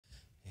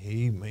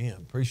Amen.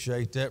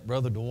 Appreciate that,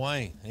 Brother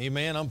Dwayne.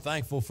 Amen. I'm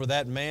thankful for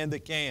that man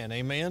that can.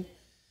 Amen.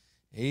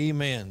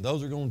 Amen.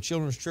 Those who are going to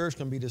Children's Church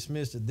can be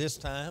dismissed at this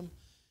time.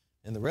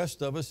 And the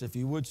rest of us, if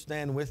you would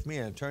stand with me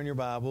and turn your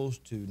Bibles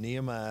to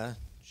Nehemiah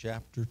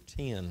chapter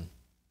 10.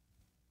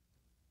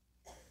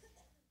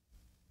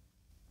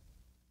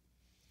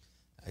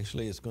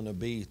 Actually, it's going to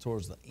be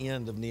towards the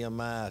end of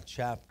Nehemiah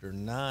chapter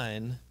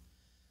 9,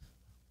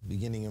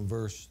 beginning in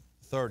verse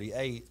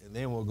 38, and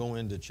then we'll go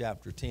into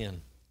chapter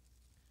 10.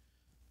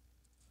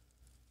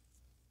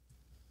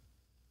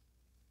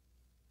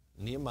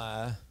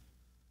 Nehemiah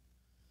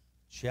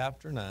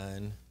chapter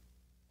 9,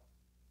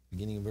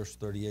 beginning in verse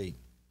 38.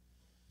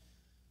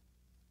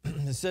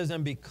 It says,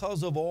 "And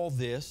because of all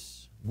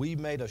this, we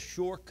made a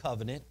sure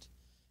covenant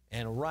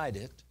and write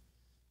it,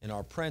 and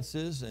our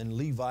princes and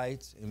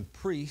Levites and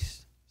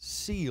priests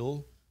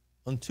seal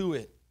unto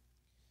it."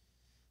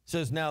 It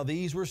says, "Now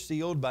these were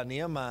sealed by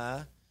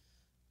Nehemiah,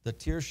 the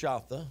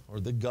Tirshatha,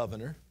 or the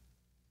governor."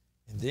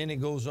 And then it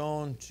goes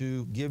on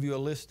to give you a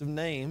list of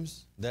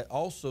names that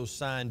also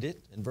signed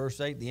it. In verse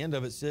 8, the end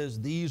of it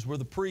says, "These were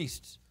the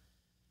priests."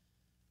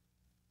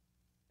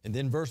 And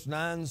then verse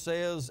 9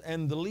 says,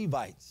 "And the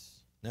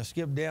Levites." Now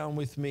skip down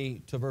with me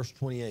to verse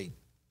 28.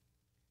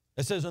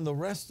 It says, "And the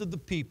rest of the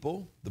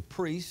people, the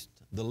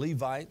priests, the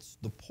Levites,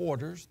 the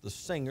porters, the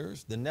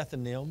singers, the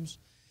Nethinims,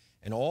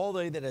 and all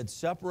they that had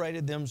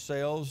separated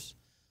themselves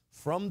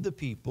from the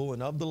people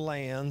and of the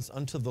lands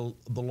unto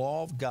the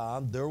law of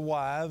God, their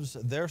wives,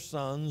 their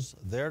sons,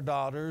 their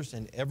daughters,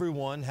 and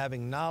everyone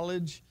having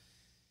knowledge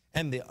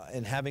and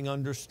having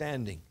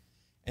understanding.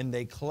 And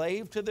they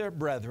clave to their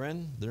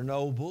brethren, their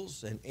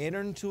nobles, and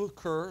entered into a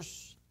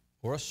curse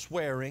or a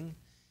swearing,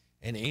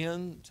 and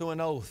into an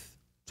oath,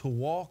 to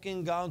walk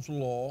in God's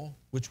law,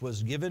 which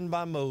was given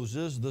by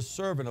Moses, the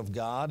servant of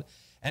God,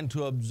 and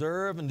to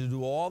observe and to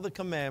do all the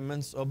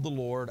commandments of the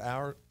Lord,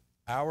 our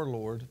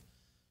Lord,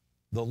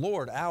 the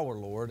Lord our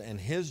Lord, and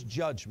His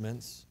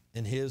judgments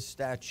and His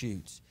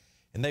statutes.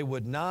 And they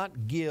would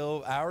not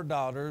give our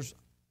daughters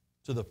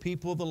to the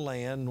people of the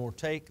land, nor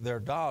take their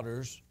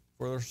daughters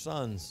for their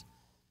sons.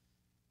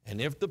 And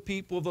if the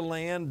people of the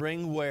land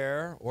bring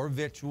ware or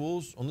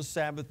victuals on the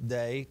Sabbath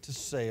day to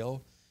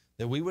sale,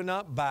 that we would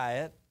not buy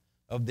it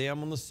of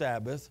them on the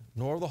Sabbath,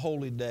 nor the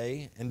holy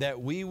day, and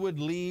that we would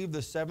leave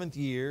the 7th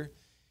year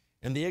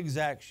in the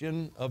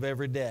exaction of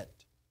every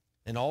debt.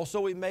 And also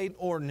we made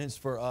ordinance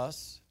for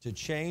us to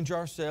change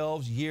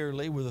ourselves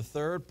yearly with a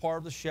third part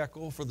of the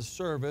shekel for the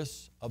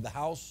service of the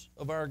house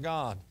of our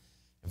God,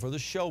 and for the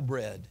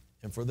showbread,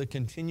 and for the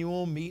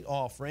continual meat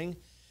offering,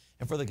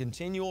 and for the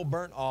continual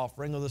burnt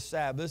offering of the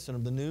Sabbaths and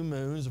of the new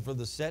moons, and for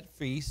the set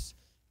feasts,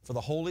 for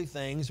the holy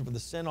things, and for the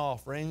sin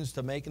offerings,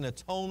 to make an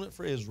atonement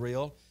for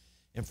Israel,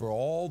 and for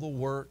all the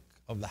work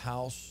of the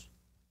house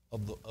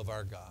of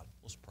our God."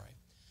 Let's pray.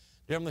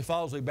 Dear Heavenly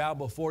Father, as we bow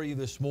before you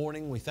this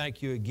morning, we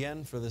thank you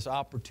again for this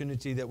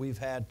opportunity that we've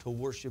had to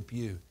worship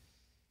you.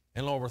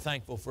 And Lord, we're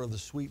thankful for the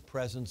sweet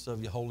presence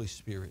of your Holy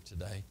Spirit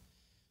today.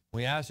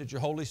 We ask that your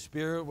Holy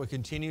Spirit will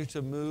continue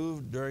to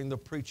move during the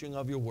preaching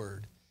of your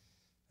word.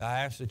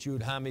 I ask that you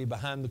would hide me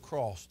behind the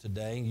cross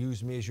today and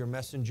use me as your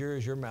messenger,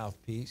 as your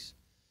mouthpiece.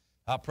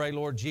 I pray,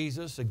 Lord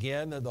Jesus,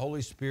 again, that the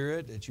Holy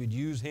Spirit, that you'd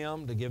use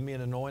him to give me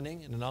an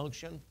anointing and an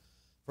unction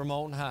from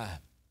on high.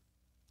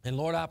 And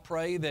Lord, I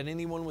pray that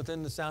anyone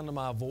within the sound of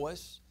my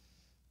voice,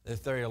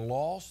 if they're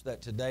lost,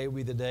 that today will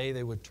be the day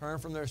they would turn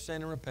from their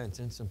sin and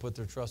repentance and put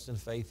their trust and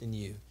faith in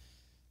you.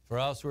 For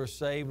us who are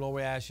saved, Lord,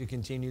 we ask you to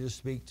continue to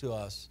speak to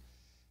us.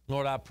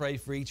 Lord, I pray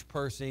for each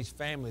person, each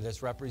family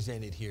that's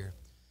represented here.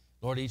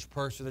 Lord, each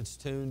person that's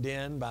tuned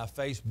in by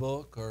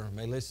Facebook or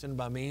may listen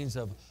by means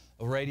of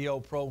a radio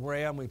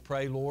program, we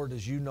pray, Lord,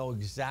 as you know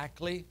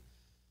exactly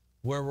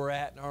where we're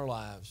at in our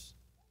lives,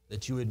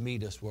 that you would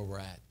meet us where we're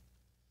at,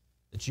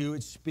 that you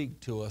would speak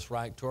to us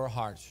right to our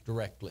hearts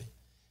directly.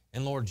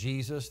 And Lord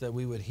Jesus, that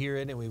we would hear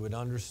it and we would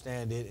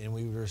understand it and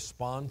we would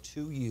respond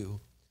to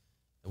you,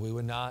 that we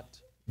would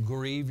not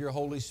grieve your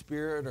Holy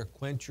Spirit or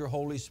quench your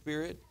Holy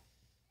Spirit.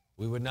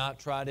 We would not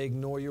try to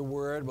ignore your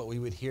word, but we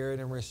would hear it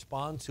and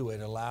respond to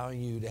it,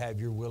 allowing you to have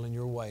your will and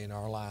your way in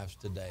our lives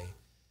today.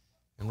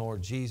 And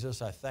Lord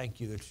Jesus, I thank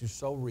you that you're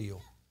so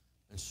real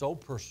and so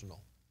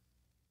personal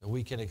that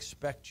we can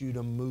expect you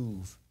to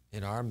move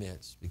in our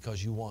midst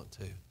because you want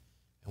to.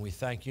 And we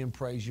thank you and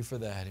praise you for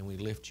that, and we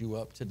lift you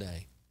up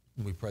today.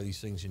 And we pray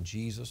these things in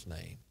Jesus'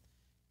 name.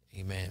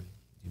 Amen.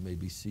 You may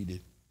be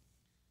seated.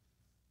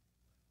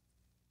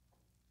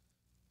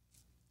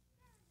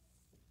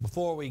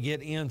 Before we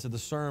get into the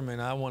sermon,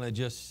 I want to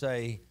just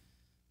say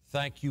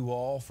thank you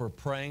all for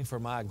praying for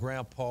my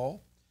grandpa.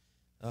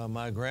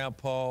 My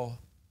grandpa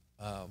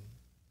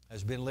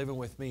has been living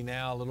with me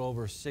now a little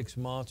over 6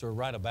 months, or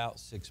right about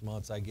 6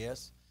 months, I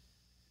guess.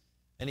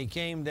 And he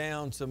came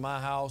down to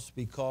my house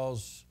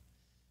because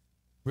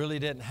really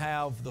didn't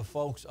have the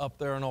folks up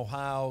there in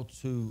Ohio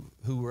who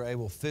were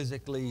able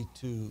physically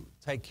to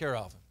take care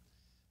of him.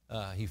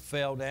 He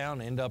fell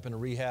down, ended up in a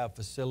rehab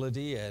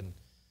facility, and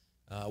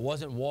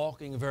Wasn't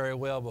walking very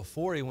well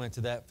before he went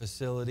to that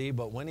facility,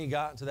 but when he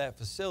got into that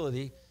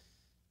facility,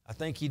 I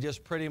think he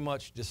just pretty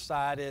much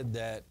decided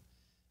that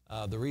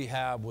the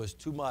rehab was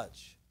too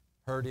much,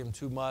 hurt him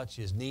too much.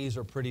 His knees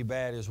are pretty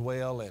bad as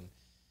well,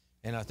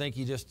 and I think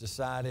he just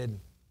decided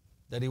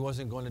that he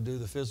wasn't going to do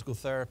the physical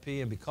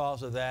therapy, and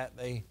because of that,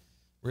 they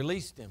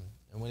released him.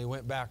 And when he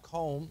went back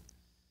home,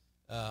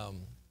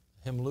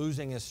 him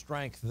losing his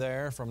strength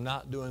there from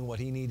not doing what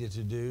he needed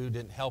to do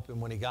didn't help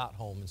him when he got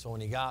home. And so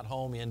when he got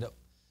home, he ended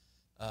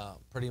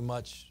up pretty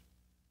much,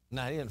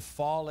 now he didn't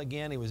fall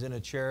again. He was in a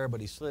chair, but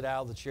he slid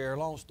out of the chair.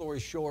 Long story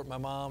short, my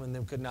mom and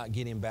them could not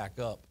get him back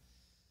up.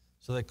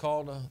 So they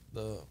called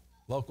the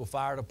local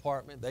fire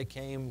department. They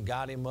came,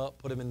 got him up,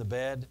 put him in the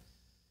bed.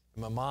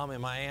 And my mom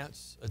and my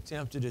aunts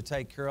attempted to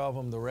take care of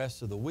him the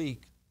rest of the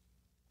week.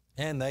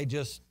 And they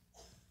just,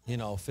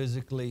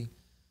 physically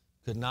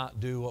could not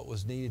do what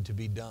was needed to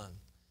be done.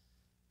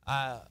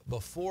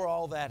 Before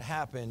all that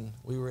happened,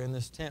 we were in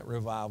this tent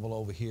revival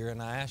over here,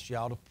 and I asked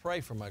y'all to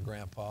pray for my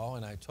grandpa,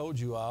 and I told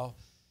you all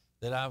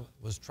that I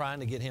was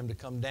trying to get him to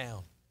come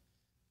down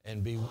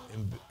and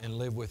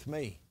live with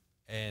me,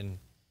 and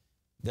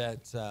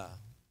that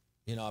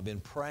I've been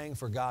praying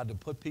for God to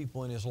put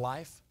people in his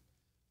life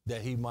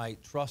that he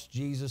might trust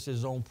Jesus as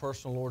his own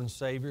personal Lord and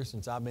Savior,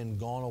 since I've been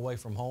gone away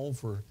from home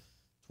for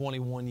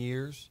 21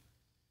 years,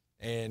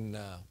 and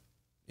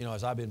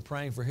as I've been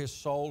praying for his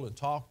soul and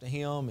talked to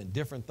him and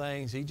different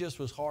things, he just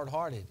was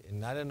hard-hearted,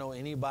 and I didn't know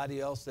anybody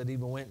else that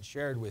even went and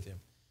shared with him.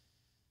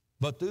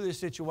 But through this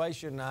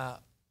situation,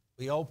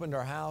 we opened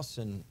our house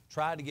and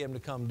tried to get him to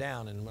come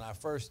down, and when I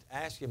first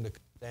asked him to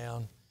come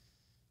down,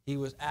 he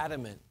was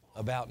adamant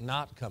about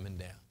not coming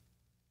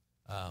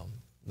down.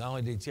 Not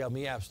only did he tell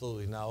me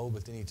absolutely no,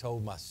 but then he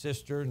told my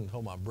sister and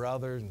told my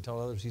brother and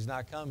told others he's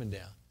not coming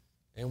down,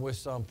 and with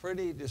some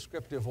pretty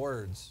descriptive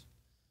words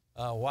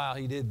while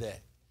he did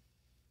that.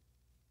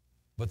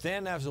 But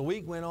then as the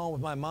week went on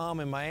with my mom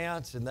and my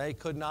aunts, and they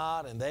could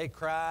not, and they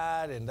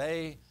cried, and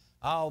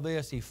all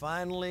this, he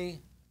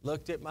finally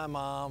looked at my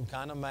mom,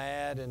 kind of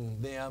mad,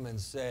 and them, and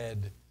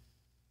said,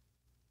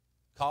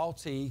 call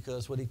T, because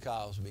that's what he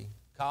calls me.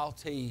 Call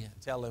T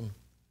and tell him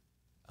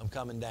I'm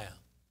coming down.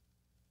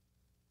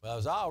 Well, I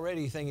was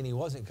already thinking he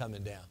wasn't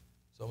coming down.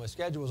 So my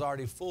schedule was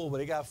already full, but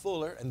it got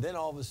fuller, and then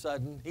all of a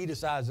sudden, he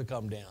decides to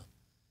come down.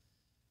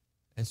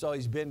 And so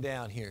he's been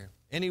down here.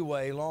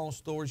 Anyway, long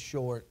story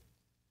short,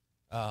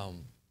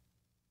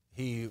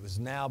 he has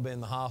now been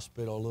in the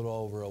hospital a little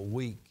over a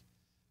week.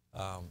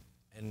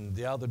 And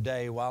the other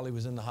day, while he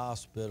was in the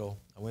hospital,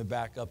 I went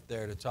back up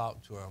there to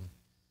talk to him.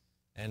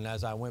 And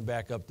as I went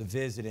back up to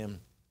visit him,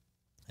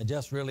 I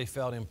just really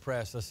felt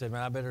impressed. I said,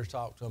 man, I better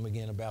talk to him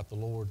again about the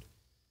Lord.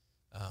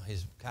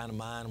 His kind of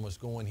mind was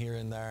going here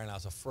and there, and I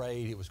was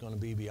afraid it was going to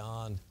be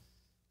beyond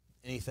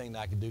anything that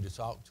I could do to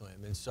talk to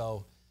him. And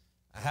so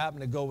I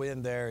happened to go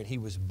in there, and he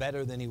was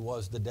better than he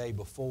was the day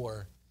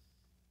before.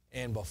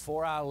 And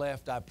before I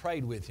left, I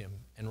prayed with him.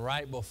 And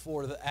right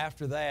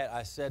after that,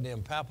 I said to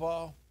him,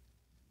 Papa,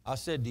 I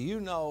said, do you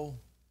know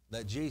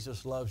that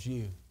Jesus loves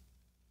you?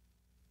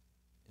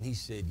 And he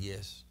said,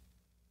 yes.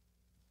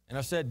 And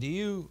I said, do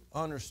you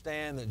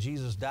understand that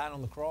Jesus died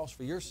on the cross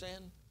for your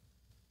sin?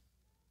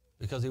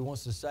 Because he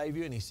wants to save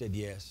you? And he said,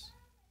 yes.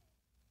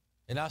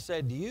 And I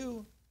said, do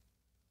you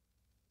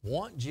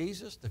want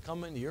Jesus to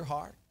come into your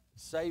heart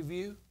and save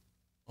you?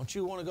 Don't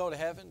you want to go to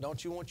heaven?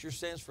 Don't you want your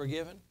sins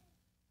forgiven?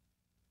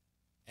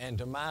 And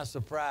to my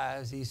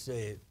surprise, he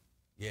said,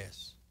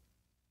 yes.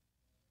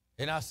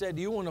 And I said,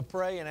 do you want to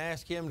pray and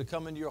ask him to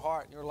come into your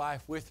heart and your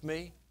life with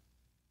me?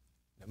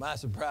 To my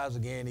surprise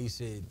again, he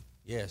said,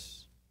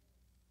 yes.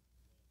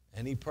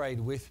 And he prayed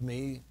with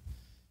me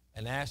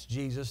and asked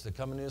Jesus to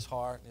come into his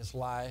heart and his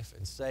life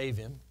and save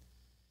him.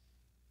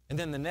 And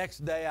then the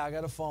next day, I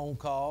got a phone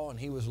call, and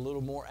he was a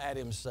little more at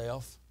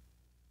himself.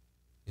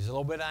 He's a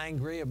little bit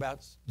angry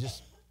about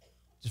just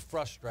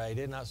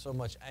frustrated, not so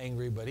much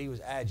angry, but he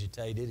was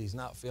agitated. He's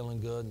not feeling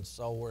good and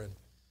sore. And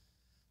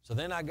so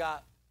then I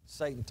got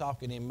Satan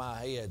talking in my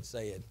head,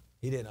 saying,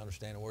 he didn't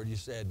understand a word you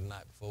said the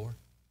night before.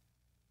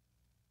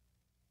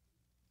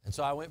 And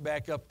so I went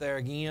back up there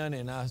again,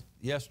 and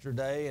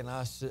yesterday, and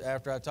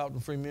after I talked to him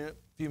for a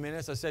few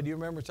minutes, I said, do you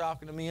remember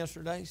talking to me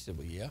yesterday? He said,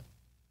 well, yeah.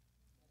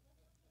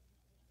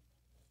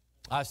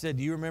 I said,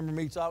 do you remember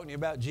me talking to you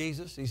about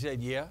Jesus? He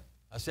said, yeah.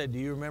 I said, do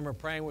you remember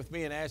praying with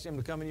me and asking him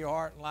to come in your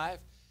heart and life?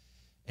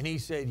 And he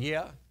said,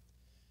 yeah.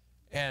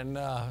 And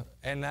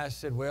I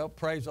said, well,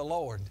 praise the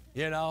Lord,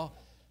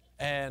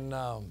 And,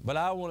 but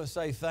I want to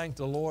say thank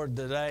the Lord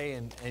today,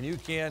 and you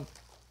can,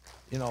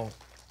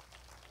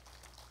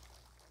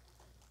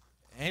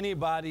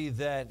 anybody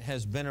that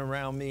has been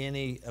around me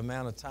any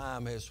amount of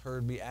time has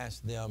heard me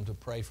ask them to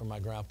pray for my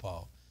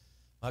grandpa.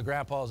 My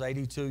grandpa is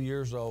 82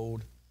 years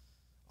old,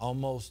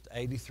 almost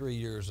 83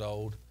 years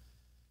old.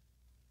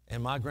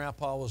 And my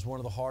grandpa was one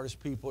of the hardest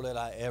people that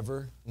I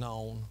ever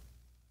known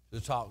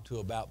to talk to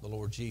about the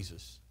Lord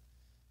Jesus.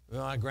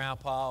 My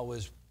grandpa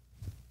was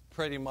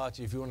pretty much,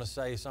 if you want to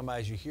say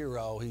somebody's your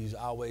hero, he's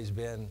always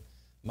been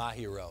my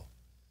hero.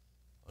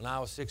 When I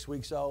was 6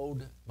 weeks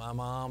old, my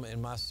mom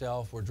and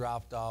myself were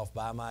dropped off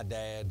by my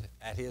dad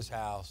at his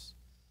house,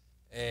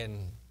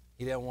 and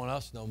he didn't want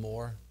us no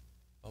more,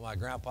 but my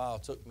grandpa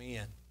took me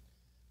in.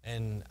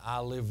 And I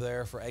lived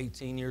there for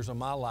 18 years of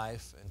my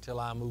life until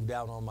I moved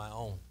out on my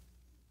own.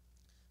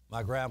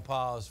 My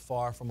grandpa is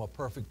far from a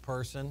perfect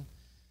person,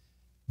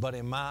 but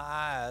in my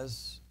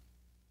eyes,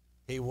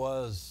 he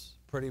was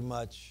pretty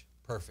much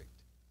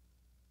perfect.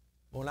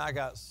 When I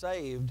got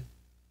saved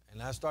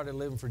and I started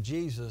living for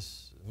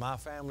Jesus, my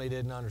family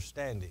didn't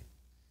understand it.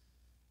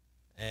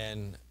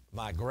 And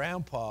my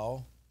grandpa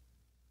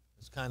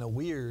was kind of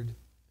weird.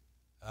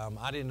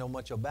 I didn't know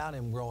much about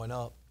him growing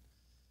up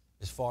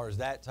as far as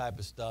that type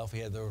of stuff.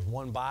 There was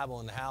one Bible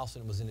in the house,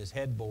 and it was in his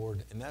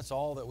headboard, and that's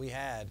all that we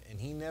had. And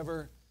he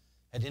never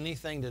had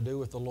anything to do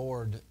with the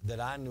Lord that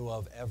I knew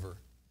of ever.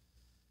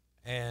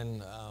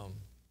 And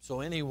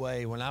so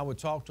anyway, when I would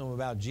talk to him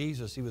about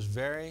Jesus, he was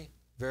very,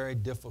 very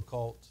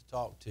difficult to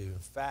talk to. In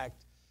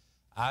fact,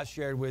 I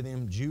shared with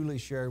him, Julie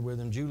shared with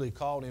him. Julie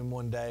called him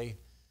one day,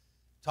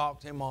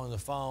 talked to him on the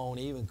phone,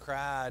 even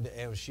cried,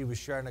 and she was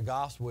sharing the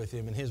gospel with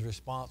him, and his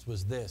response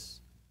was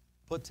this: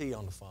 put T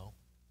on the phone.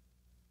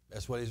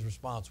 That's what his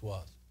response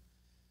was.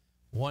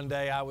 One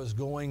day I went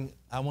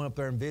up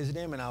there and visited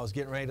him, and I was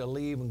getting ready to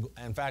leave. And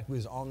in fact, we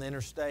was on the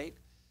interstate,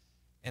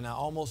 and I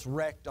almost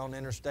wrecked on the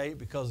interstate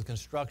because of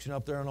construction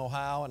up there in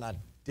Ohio, and I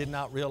did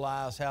not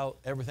realize how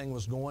everything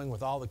was going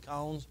with all the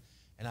cones,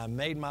 and I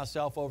made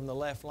myself over in the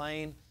left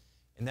lane,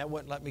 and that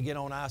wouldn't let me get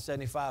on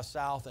I-75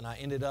 South, and I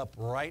ended up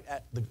right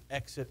at the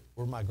exit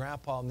where my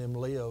grandpa and them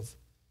live.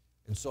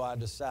 And so I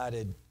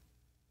decided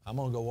I'm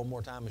going to go one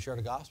more time and share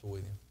the gospel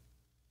with him.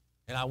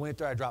 And I went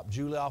there. I dropped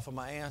Julie off at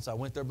my aunt's. I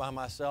went there by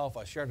myself.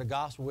 I shared the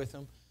gospel with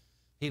him.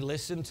 He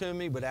listened to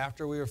me, but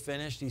after we were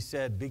finished, he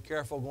said, be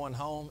careful going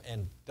home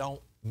and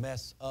don't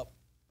mess up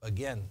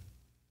again.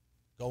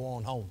 Go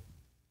on home.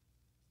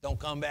 Don't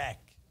come back.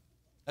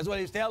 That's what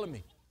he was telling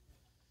me.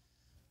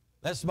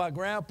 That's my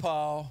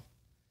grandpa.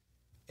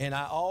 And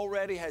I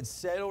already had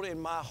settled in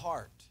my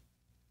heart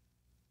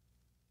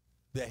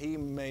that he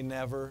may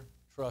never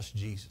trust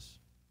Jesus.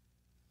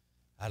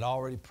 I'd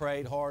already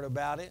prayed hard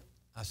about it.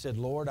 I said,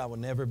 Lord, I will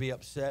never be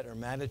upset or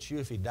mad at you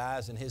if he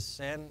dies in his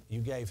sin. You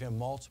gave him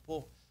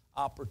multiple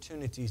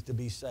opportunities to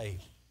be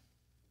saved.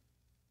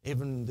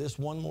 Even this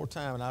one more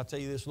time, and I'll tell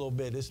you this a little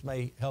bit, this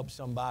may help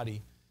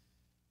somebody.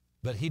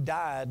 But he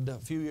died a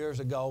few years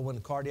ago when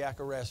cardiac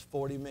arrest,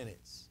 40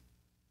 minutes.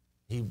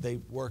 They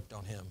worked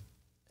on him.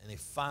 And they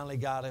finally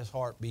got his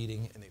heart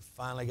beating, and they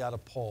finally got a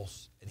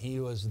pulse. And he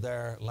was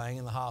there laying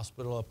in the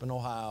hospital up in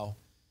Ohio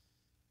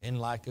in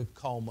like a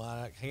coma.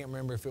 I can't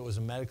remember if it was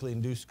a medically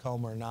induced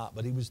coma or not,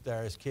 but he was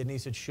there. His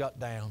kidneys had shut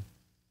down,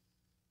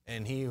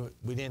 and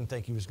we didn't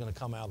think he was going to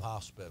come out of the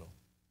hospital.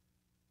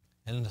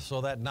 And so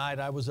that night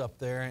I was up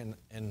there,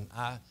 and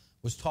I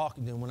was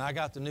talking to him. When I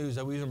got the news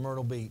that we was in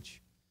Myrtle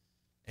Beach,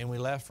 and we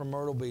left from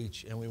Myrtle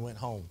Beach, and we went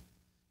home.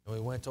 And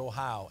we went to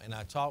Ohio, and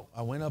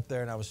I went up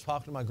there, and I was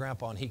talking to my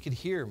grandpa, and he could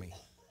hear me.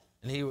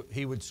 And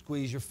he would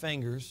squeeze your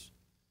fingers,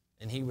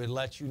 and he would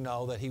let you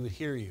know that he would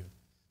hear you.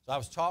 So I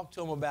was talking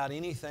to him about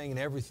anything and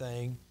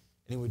everything, and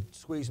he would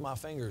squeeze my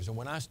fingers. And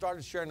when I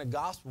started sharing the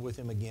gospel with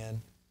him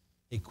again,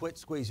 he quit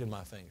squeezing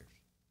my fingers.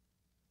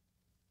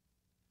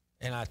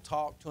 And I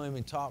talked to him,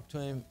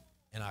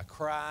 and I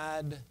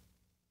cried,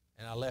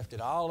 and I left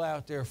it all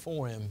out there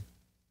for him,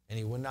 and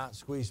he would not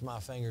squeeze my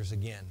fingers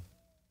again.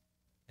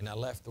 And I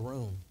left the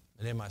room.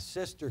 And then my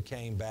sister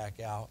came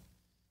back out,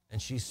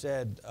 and she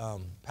said,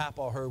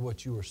 Papa heard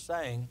what you were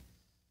saying,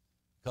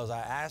 because I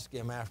asked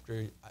him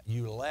after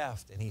you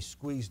left, and he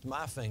squeezed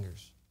my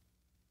fingers.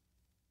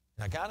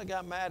 And I kind of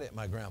got mad at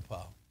my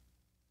grandpa.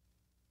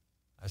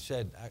 I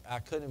said, I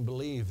couldn't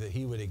believe that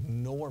he would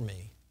ignore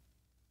me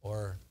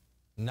or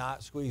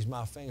not squeeze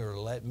my finger or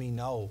let me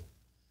know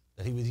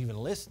that he was even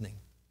listening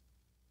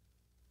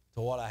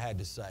to what I had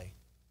to say.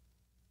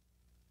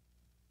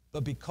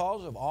 But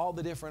because of all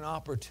the different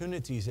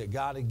opportunities that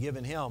God had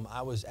given him,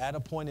 I was at a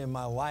point in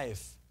my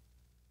life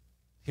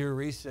here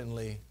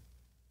recently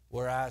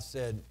where I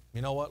said,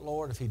 you know what,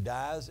 Lord, if he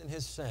dies in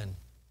his sin,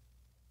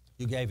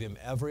 you gave him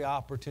every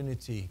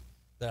opportunity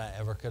that I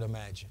ever could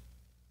imagine.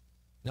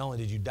 Not only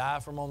did you die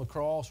for him on the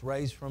cross,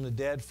 raise from the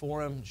dead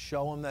for him,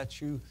 show him that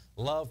you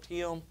loved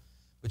him,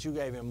 but you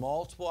gave him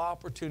multiple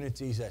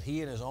opportunities that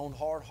he in his own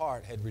hard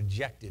heart had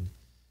rejected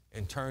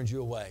and turned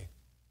you away.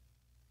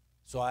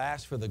 So I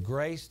ask for the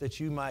grace that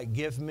you might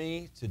give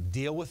me to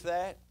deal with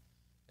that,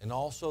 and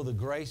also the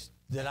grace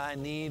that I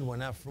need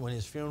when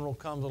his funeral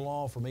comes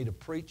along for me to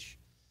preach,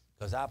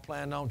 because I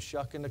plan on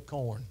shucking the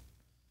corn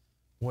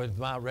with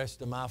my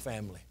rest of my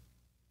family.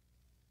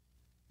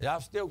 Yeah,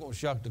 I'm still going to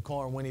shuck the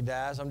corn when he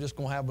dies. I'm just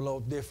going to have a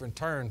little different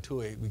turn to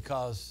it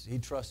because he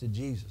trusted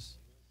Jesus.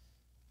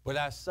 But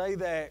I say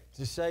that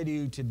to say to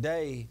you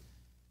today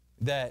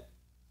that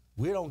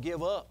we don't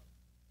give up.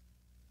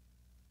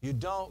 You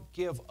don't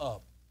give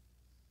up.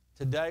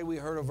 Today we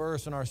heard a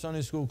verse in our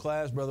Sunday school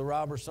class, Brother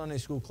Robert's Sunday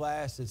school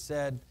class, that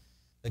said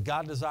that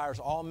God desires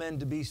all men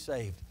to be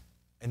saved,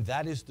 and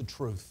that is the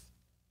truth.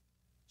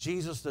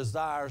 Jesus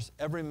desires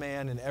every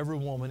man and every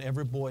woman,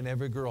 every boy and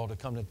every girl to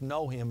come to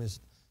know Him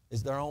as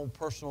their own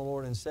personal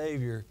Lord and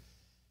Savior.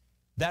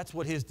 That's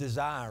what His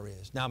desire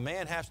is. Now,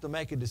 man has to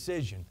make a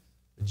decision.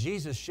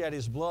 Jesus shed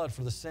His blood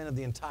for the sin of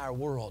the entire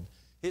world.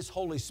 His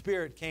Holy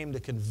Spirit came to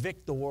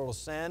convict the world of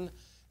sin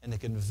and to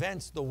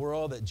convince the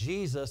world that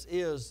Jesus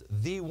is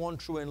the one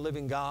true and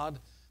living God,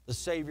 the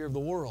Savior of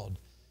the world.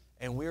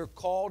 And we're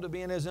called to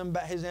be His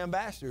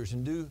ambassadors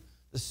and do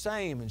the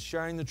same in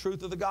sharing the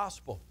truth of the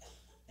gospel.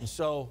 And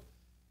so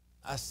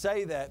I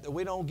say that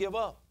we don't give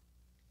up.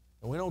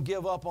 And we don't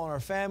give up on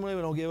our family.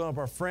 We don't give up on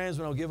our friends.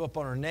 We don't give up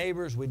on our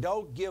neighbors. We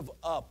don't give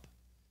up.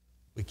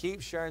 We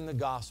keep sharing the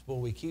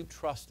gospel. We keep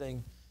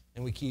trusting,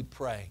 and we keep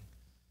praying.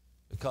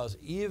 Because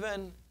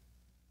even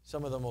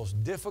some of the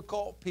most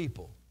difficult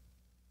people,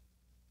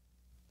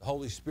 the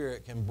Holy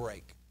Spirit can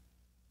break.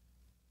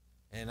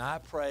 And I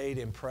prayed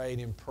and prayed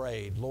and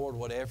prayed, Lord,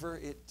 whatever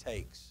it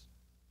takes.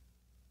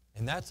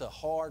 And that's a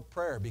hard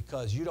prayer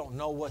because you don't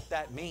know what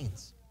that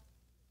means.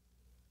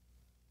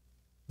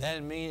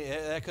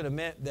 That could have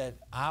meant that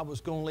I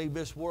was going to leave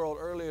this world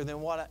earlier than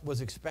what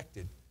was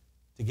expected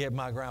to get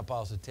my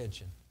grandpa's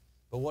attention.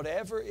 But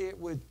whatever it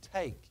would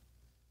take,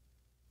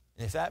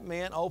 and if that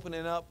meant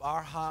opening up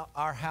our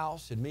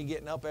house and me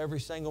getting up every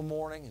single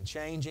morning and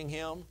changing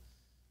him,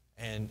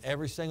 and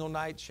every single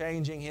night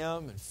changing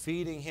him and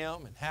feeding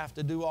him and have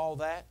to do all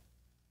that.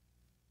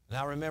 And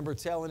I remember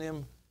telling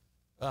him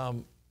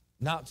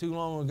not too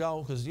long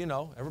ago, because, you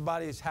know,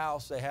 everybody's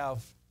house, they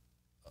have,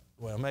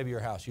 well, maybe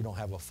your house, you don't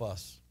have a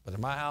fuss. But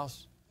in my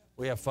house,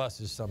 we have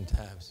fusses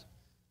sometimes.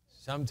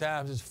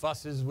 Sometimes it's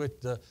fusses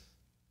with the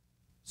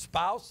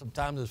spouse.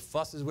 Sometimes it's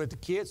fusses with the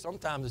kids.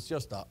 Sometimes it's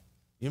just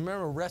you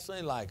remember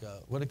wrestling like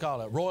what do they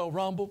call it, Royal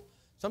Rumble?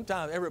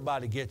 Sometimes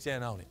everybody gets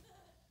in on it.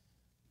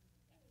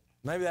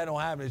 Maybe that don't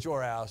happen at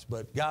your house,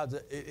 but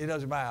it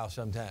does at my house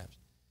sometimes.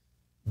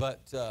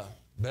 But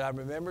I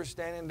remember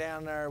standing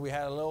down there. We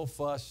had a little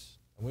fuss,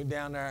 and we went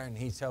down there, and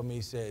he told me,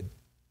 he said,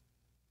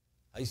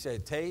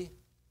 T,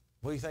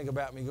 what do you think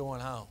about me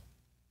going home?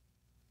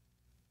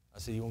 I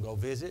said, you want to go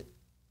visit?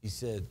 He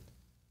said,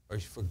 or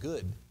for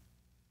good?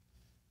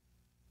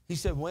 He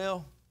said,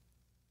 well,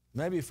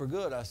 maybe for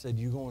good. I said,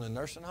 you going to a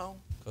nursing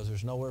home? Because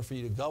there's nowhere for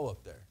you to go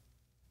up there.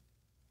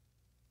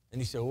 And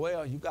he said,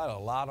 well, you got a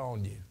lot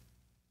on you.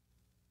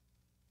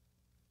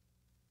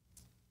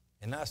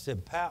 And I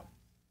said, Pap,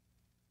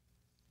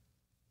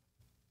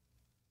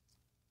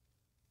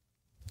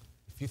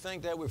 if you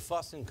think that we're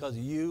fussing because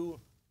of you,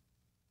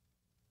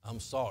 I'm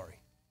sorry.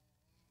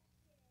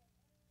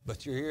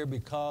 But you're here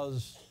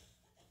because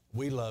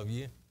we love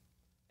you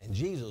and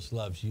Jesus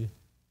loves you.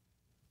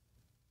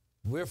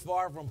 We're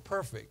far from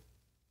perfect.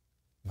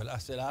 But I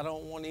said, I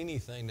don't want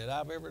anything that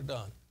I've ever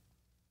done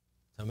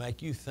to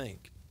make you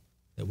think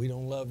that we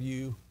don't love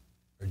you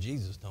or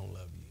Jesus don't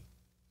love you.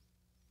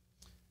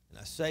 And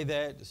I say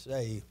that to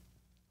say,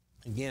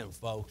 again,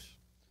 folks,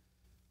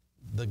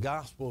 the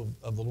gospel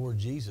of the Lord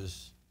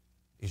Jesus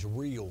is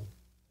real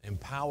and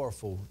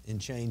powerful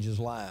and changes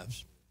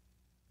lives.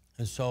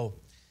 And so,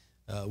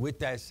 with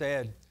that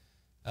said,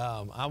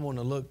 I want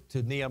to look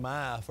to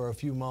Nehemiah for a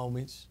few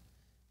moments,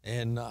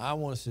 and I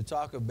want us to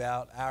talk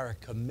about our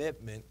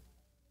commitment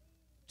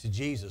to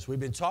Jesus. We've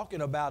been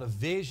talking about a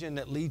vision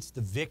that leads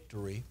to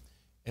victory,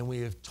 and we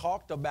have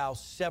talked about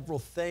several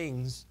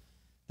things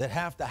that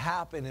have to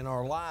happen in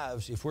our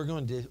lives if we're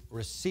going to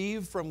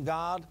receive from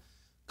God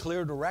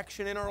clear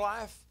direction in our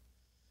life,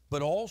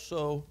 but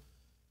also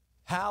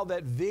how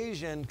that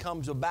vision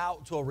comes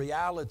about to a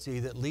reality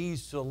that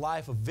leads to a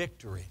life of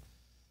victory.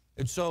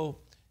 And so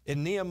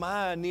in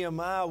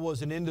Nehemiah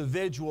was an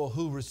individual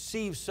who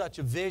received such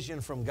a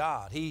vision from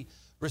God. He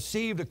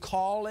received a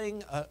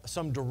calling,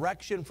 some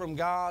direction from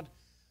God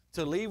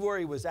to leave where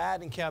he was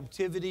at in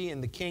captivity in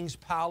the king's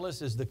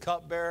palace as the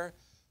cupbearer,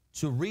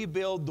 to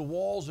rebuild the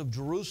walls of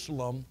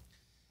Jerusalem.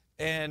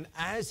 And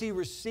as he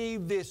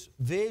received this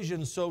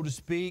vision, so to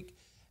speak,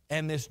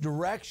 and this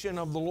direction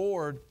of the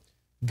Lord,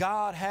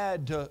 God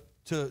had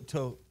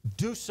to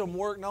do some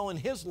work, not only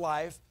in his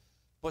life,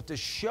 but to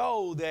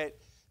show that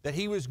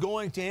he was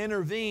going to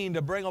intervene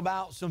to bring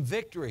about some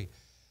victory.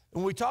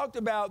 And we talked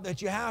about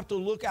that you have to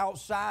look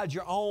outside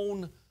your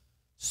own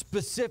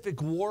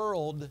specific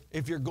world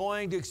if you're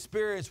going to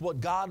experience what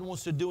God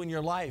wants to do in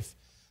your life.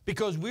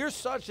 Because we're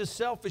such a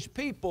selfish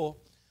people,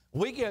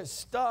 we get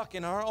stuck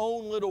in our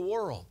own little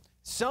world.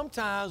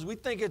 Sometimes we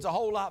think it's a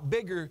whole lot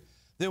bigger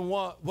than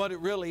what it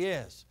really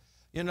is.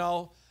 You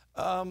know,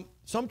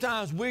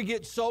 sometimes we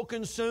get so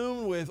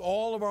consumed with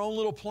all of our own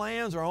little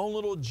plans, our own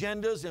little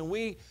agendas, and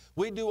we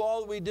do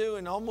all that we do,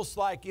 and almost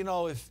like, you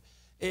know,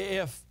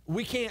 if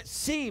we can't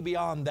see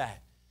beyond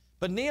that.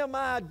 But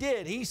Nehemiah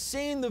did. He's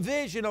seen the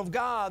vision of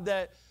God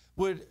that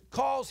would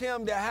cause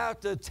him to have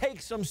to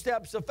take some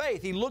steps of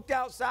faith. He looked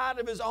outside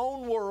of his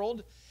own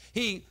world.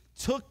 He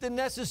took the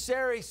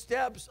necessary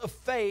steps of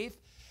faith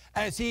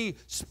as he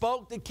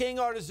spoke to King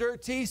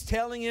Artaxerxes,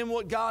 telling him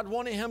what God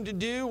wanted him to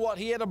do, what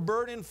he had a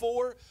burden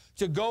for,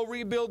 to go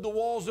rebuild the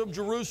walls of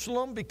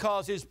Jerusalem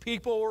because his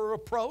people were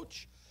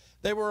reproached.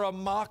 They were a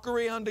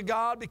mockery unto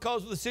God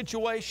because of the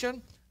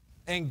situation,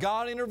 and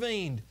God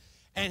intervened.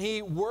 And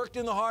he worked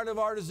in the heart of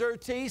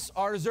Artaxerxes.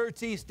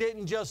 Artaxerxes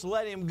didn't just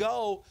let him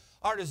go.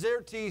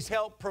 Artaxerxes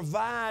helped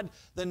provide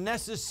the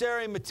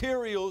necessary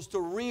materials to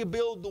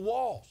rebuild the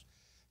walls.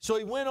 So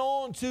he went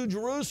on to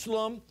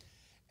Jerusalem,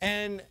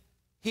 and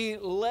he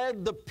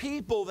led the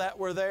people that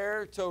were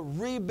there to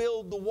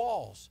rebuild the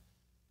walls.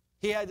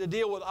 He had to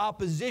deal with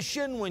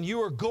opposition when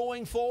you are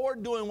going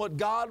forward, doing what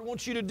God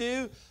wants you to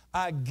do.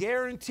 I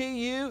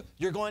guarantee you,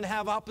 you're going to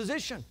have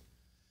opposition.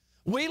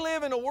 We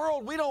live in a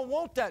world, we don't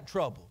want that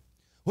trouble.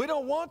 We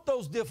don't want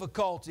those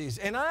difficulties,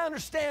 and I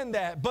understand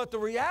that, but the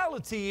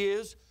reality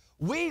is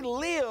we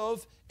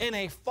live in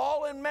a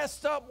fallen,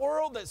 messed up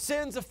world that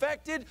sin's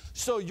affected,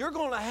 so you're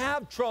going to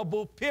have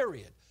trouble,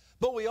 period.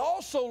 But we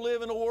also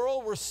live in a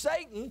world where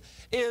Satan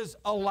is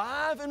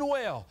alive and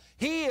well.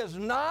 He is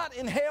not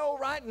in hell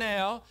right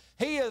now.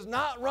 He is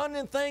not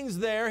running things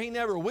there. He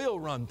never will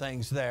run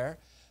things there,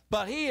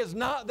 but he is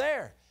not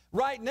there.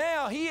 Right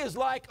now, he is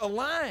like a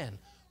lion,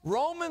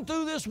 roaming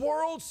through this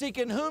world,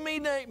 seeking whom he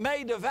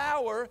may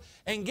devour.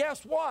 And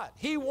guess what?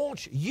 He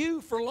wants you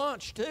for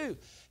lunch too.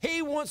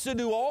 He wants to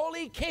do all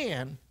he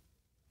can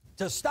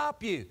to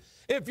stop you.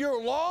 If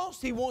you're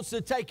lost, he wants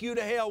to take you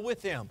to hell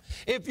with him.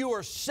 If you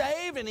are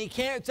saved and he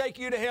can't take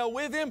you to hell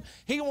with him,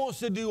 he wants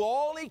to do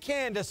all he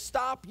can to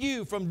stop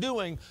you from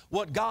doing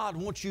what God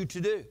wants you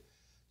to do.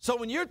 So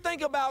when you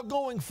think about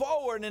going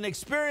forward and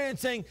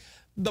experiencing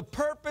the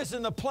purpose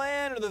and the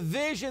plan or the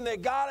vision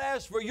that God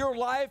has for your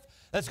life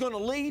that's going to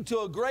lead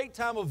to a great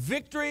time of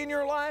victory in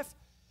your life,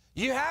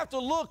 you have to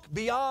look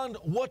beyond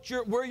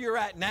where you're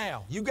at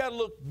now. You've got to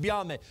look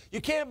beyond that. You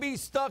can't be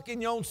stuck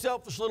in your own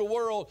selfish little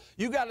world.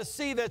 You've got to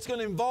see that's going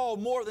to involve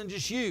more than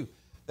just you.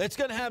 That's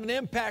going to have an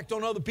impact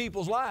on other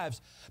people's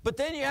lives. But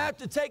then you have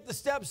to take the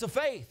steps of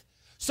faith.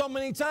 So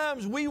many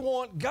times we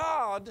want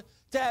God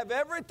to have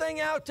everything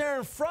out there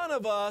in front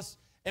of us,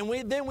 and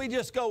then we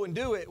just go and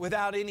do it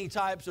without any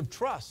types of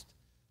trust.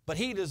 But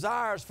he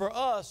desires for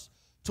us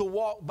to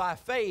walk by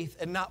faith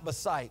and not by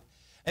sight.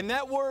 And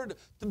that word,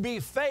 to be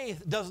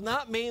faith, does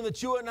not mean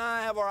that you and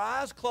I have our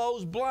eyes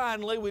closed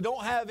blindly. We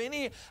don't have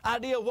any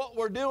idea what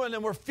we're doing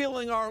and we're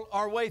feeling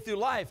our way through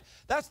life.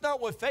 That's not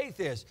what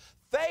faith is.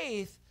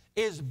 Faith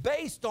is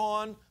based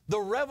on the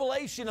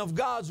revelation of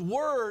God's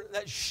Word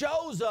that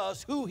shows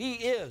us who He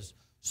is.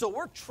 So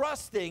we're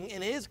trusting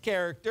in His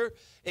character,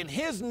 in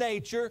His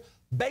nature,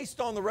 based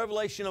on the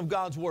revelation of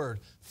God's Word.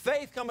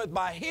 Faith cometh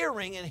by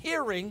hearing, and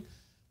hearing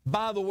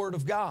by the Word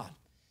of God.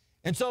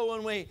 And so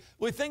when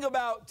we think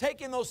about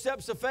taking those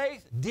steps of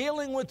faith,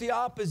 dealing with the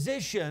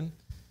opposition,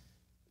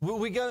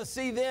 we're going to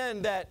see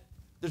then that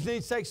there's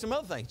need to take some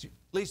other things. It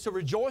leads to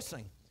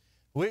rejoicing.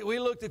 We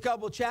looked a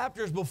couple of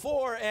chapters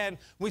before, and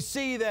we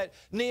see that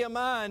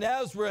Nehemiah and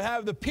Ezra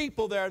have the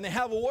people there, and they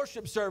have a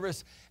worship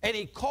service, and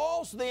he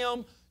calls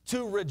them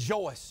to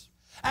rejoice.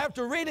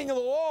 After reading of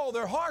the law,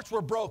 their hearts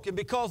were broken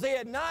because they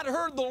had not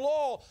heard the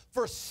law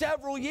for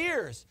several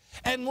years.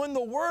 And when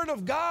the Word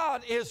of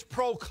God is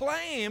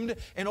proclaimed,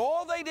 and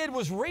all they did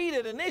was read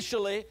it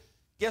initially,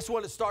 guess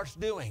what it starts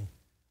doing?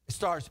 It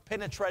starts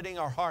penetrating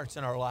our hearts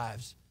and our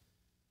lives.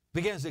 It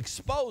begins to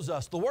expose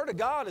us. The Word of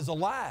God is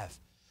alive.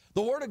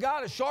 The Word of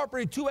God is sharper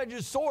than a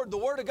two-edged sword. The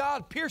Word of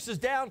God pierces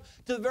down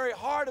to the very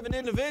heart of an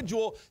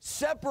individual,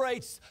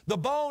 separates the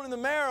bone and the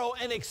marrow,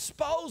 and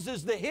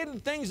exposes the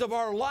hidden things of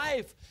our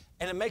life,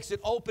 and it makes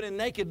it open and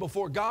naked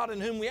before God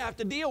and whom we have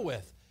to deal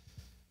with.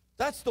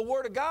 That's the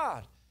Word of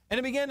God. And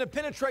it began to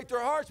penetrate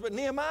their hearts, but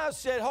Nehemiah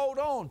said, hold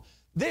on.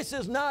 This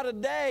is not a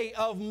day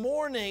of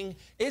mourning.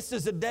 This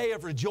is a day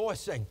of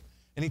rejoicing.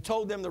 And he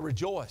told them to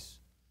rejoice.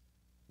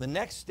 The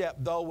next step,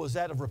 though, was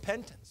that of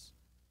repentance.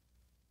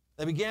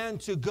 They began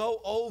to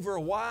go over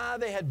why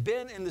they had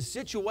been in the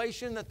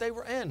situation that they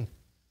were in.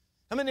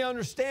 How many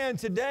understand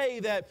today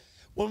that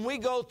when we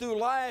go through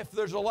life,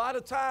 there's a lot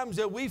of times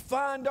that we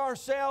find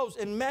ourselves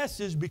in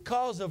messes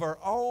because of our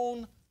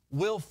own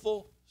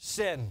willful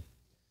sin.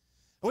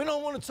 We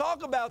don't want to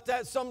talk about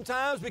that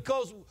sometimes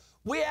because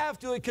we have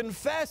to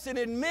confess and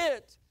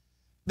admit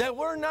that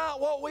we're not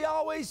what we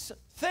always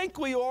think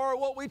we are, or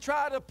what we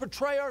try to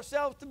portray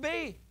ourselves to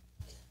be.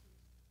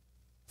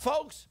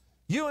 Folks,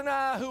 you and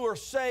I who are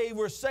saved,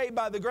 we're saved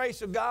by the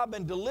grace of God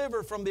and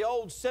delivered from the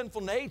old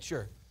sinful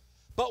nature,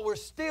 but we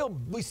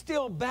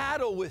still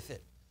battle with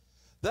it.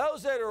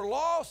 Those that are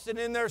lost and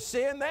in their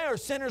sin, they are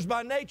sinners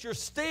by nature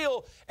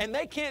still, and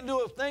they can't do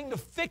a thing to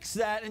fix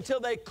that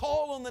until they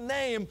call on the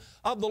name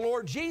of the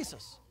Lord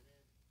Jesus.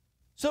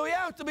 So we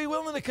have to be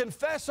willing to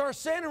confess our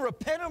sin and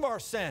repent of our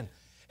sin.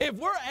 If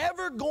we're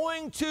ever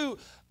going to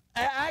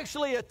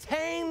actually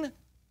attain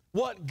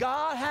what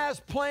God has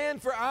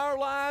planned for our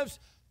lives,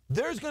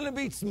 there's going to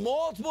be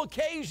multiple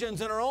occasions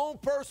in our own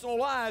personal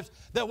lives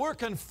that we're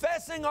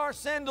confessing our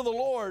sin to the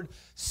Lord,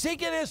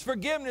 seeking His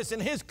forgiveness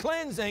and His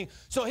cleansing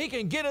so He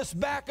can get us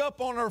back up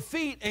on our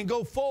feet and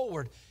go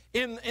forward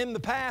in the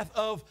path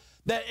of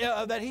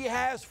that He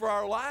has for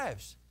our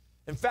lives.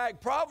 In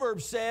fact,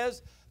 Proverbs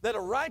says that a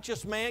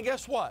righteous man,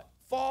 guess what?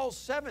 Falls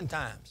 7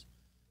 times.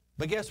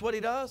 But guess what he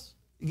does?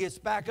 he gets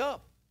back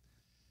up.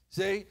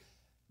 See,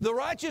 the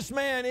righteous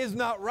man is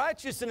not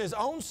righteous in his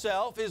own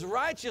self. His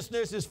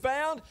righteousness is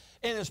found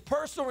in his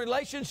personal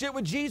relationship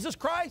with Jesus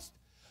Christ.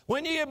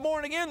 When you get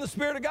born again, the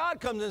Spirit of God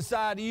comes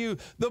inside of you.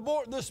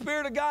 The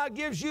Spirit of God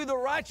gives you the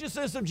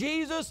righteousness of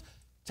Jesus,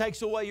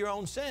 takes away your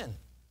own sin.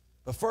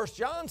 But 1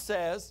 John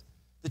says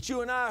that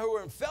you and I who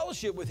are in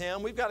fellowship with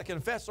Him, we've got to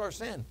confess our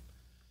sin.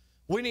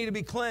 We need to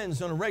be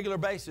cleansed on a regular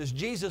basis.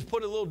 Jesus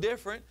put it a little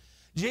different.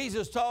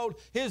 Jesus told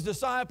His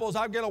disciples,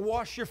 I've got to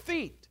wash your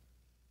feet.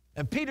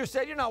 And Peter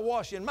said, you're not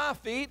washing my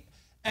feet.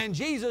 And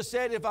Jesus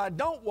said, if I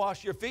don't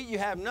wash your feet, you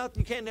have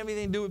nothing. You can't have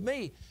anything to do with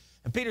me.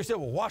 And Peter said,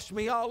 well, wash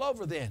me all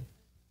over then.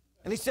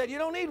 And he said, you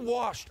don't need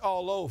washed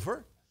all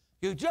over.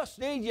 You just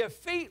need your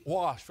feet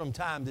washed from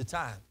time to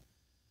time.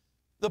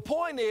 The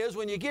point is,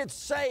 when you get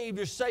saved,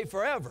 you're saved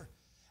forever.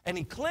 And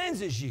He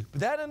cleanses you.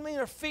 But that doesn't mean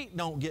our feet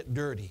don't get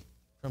dirty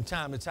from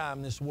time to time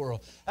in this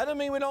world. That doesn't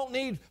mean we don't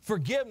need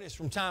forgiveness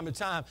from time to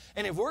time.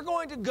 And if we're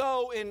going to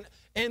go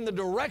in the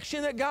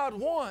direction that God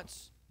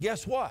wants,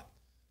 guess what?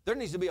 There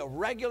needs to be a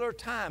regular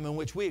time in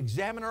which we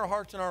examine our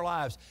hearts and our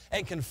lives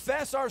and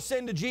confess our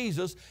sin to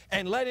Jesus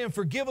and let Him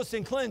forgive us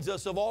and cleanse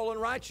us of all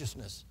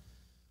unrighteousness.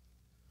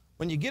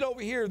 When you get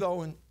over here,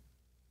 though,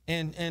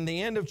 in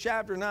the end of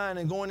chapter 9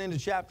 and going into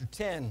chapter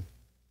 10,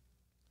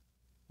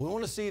 we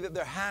want to see that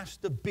there has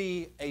to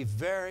be a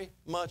very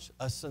much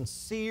a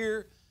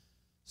sincere,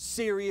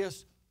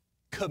 serious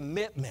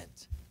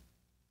commitment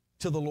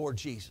to the Lord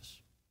Jesus.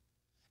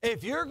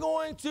 If you're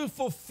going to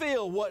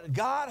fulfill what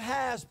God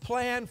has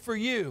planned for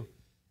you,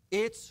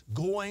 it's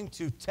going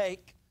to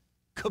take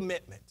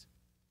commitment.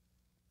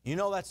 You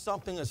know, that's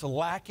something that's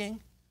lacking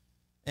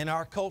in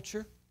our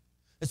culture.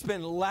 It's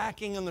been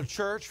lacking in the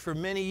church for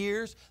many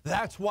years.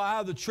 That's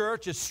why the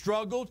church has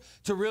struggled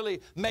to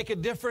really make a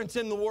difference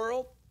in the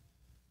world.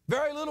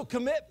 Very little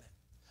commitment.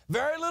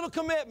 Very little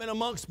commitment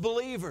amongst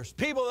believers,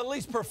 people at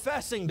least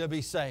professing to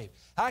be saved.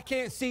 I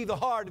can't see the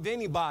heart of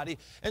anybody,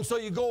 and so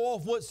you go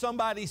off what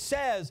somebody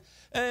says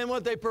and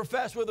what they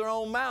profess with their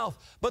own mouth.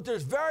 But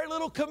there's very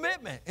little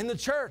commitment in the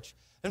church.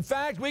 In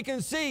fact, we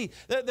can see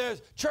that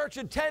there's church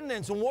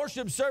attendance and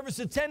worship service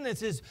attendance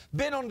has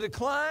been on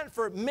decline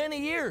for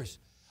many years.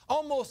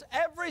 Almost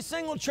every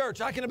single church,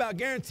 I can about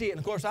guarantee it, and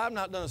of course I've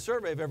not done a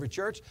survey of every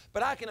church,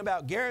 but I can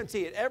about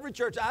guarantee it, every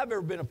church I've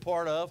ever been a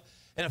part of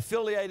and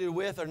affiliated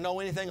with or know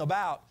anything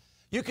about,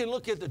 you can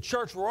look at the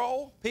church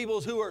roll,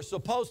 people who are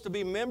supposed to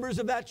be members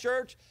of that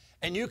church,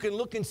 and you can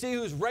look and see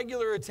who's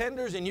regular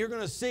attenders, and you're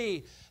going to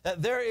see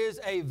that there is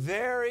a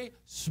very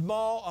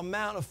small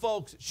amount of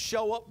folks that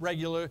show up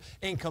regular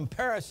in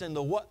comparison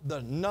to what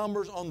the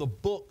numbers on the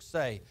book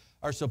say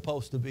are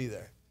supposed to be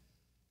there.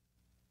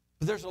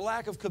 But there's a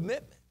lack of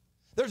commitment.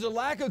 There's a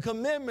lack of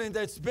commitment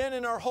that's been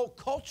in our whole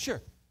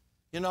culture.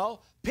 You know,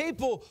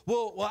 people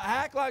will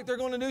act like they're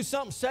going to do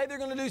something, say they're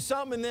going to do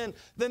something, and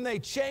then they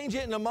change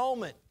it in a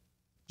moment,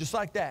 just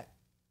like that.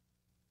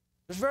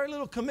 There's very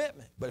little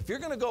commitment. But if you're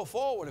going to go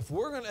forward, if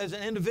we're going to, as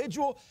an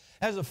individual,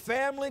 as a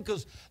family,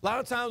 because a lot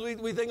of times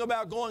we think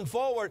about going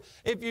forward,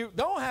 if you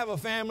don't have a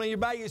family, you're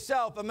by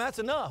yourself, and that's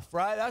enough,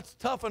 right? That's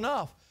tough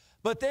enough.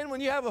 But then when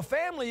you have a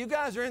family, you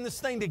guys are in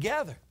this thing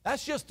together.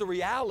 That's just the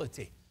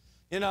reality.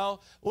 You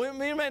know, we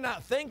may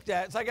not think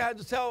that. It's like I had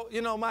to tell,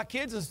 you know, my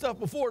kids and stuff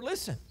before,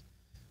 listen,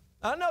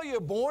 I know you're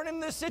born in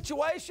this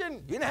situation.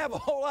 You didn't have a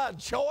whole lot of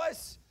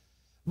choice,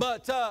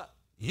 but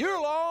you're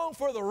along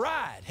for the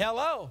ride.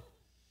 Hello.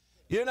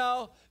 You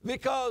know,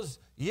 because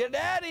your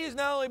daddy's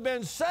not only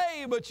been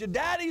saved, but your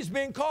daddy's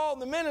been called in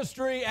the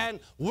ministry, and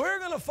we're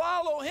going to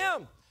follow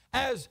him.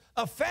 As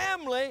a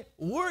family,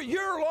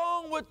 you're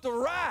along with the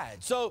ride.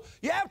 So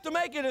you have to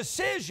make a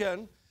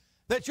decision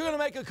that you're going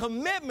to make a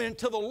commitment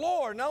to the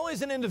Lord, not only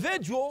as an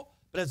individual,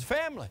 but as a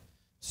family.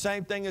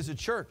 Same thing as a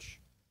church.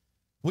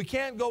 We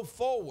can't go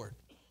forward.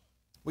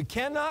 We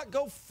cannot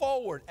go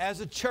forward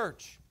as a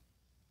church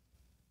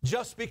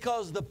just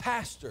because the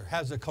pastor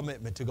has a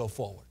commitment to go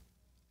forward.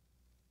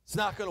 It's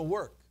not going to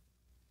work.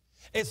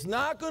 It's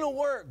not going to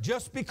work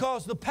just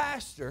because the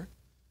pastor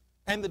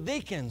and the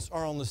deacons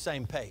are on the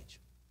same page.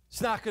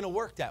 It's not going to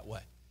work that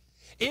way.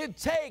 It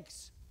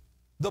takes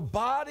the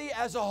body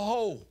as a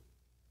whole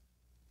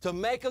to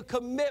make a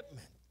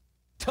commitment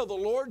to the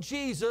Lord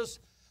Jesus,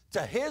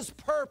 to His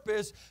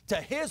purpose, to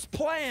His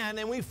plan,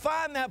 and we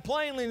find that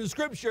plainly in the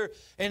Scripture,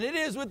 and it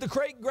is with the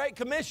Great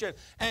Commission,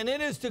 and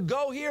it is to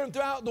go here and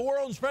throughout the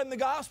world and spreading the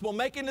gospel,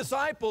 making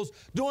disciples,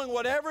 doing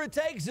whatever it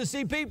takes to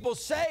see people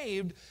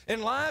saved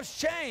and lives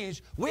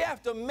changed. We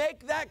have to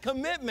make that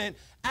commitment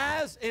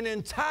as an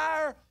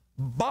entire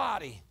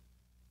body.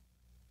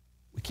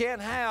 We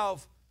can't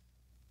have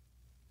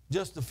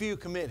just a few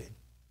committed.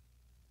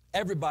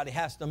 Everybody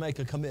has to make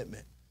a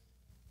commitment.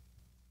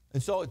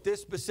 And so at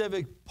this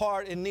specific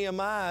part in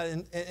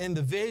Nehemiah, in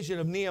the vision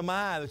of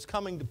Nehemiah that's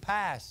coming to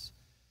pass,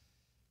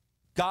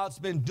 God's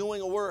been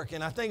doing a work.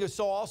 And I think what's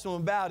so awesome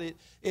about it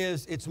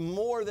is it's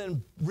more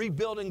than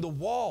rebuilding the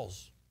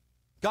walls.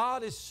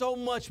 God is so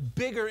much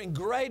bigger and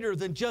greater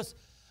than just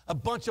a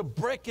bunch of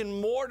brick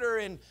and mortar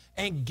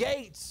and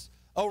gates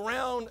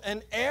around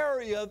an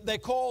area they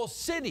call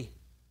city.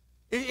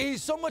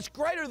 He's so much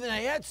greater than that.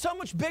 He had so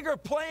much bigger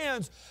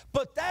plans,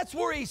 but that's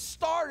where he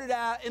started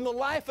at in the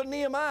life of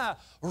Nehemiah.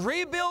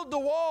 Rebuild the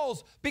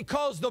walls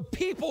because the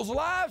people's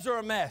lives are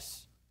a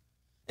mess.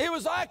 It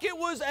was like it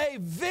was a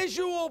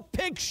visual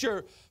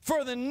picture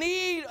for the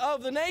need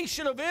of the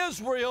nation of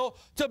Israel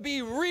to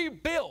be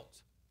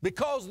rebuilt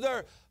because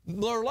their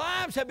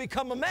lives had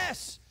become a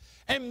mess.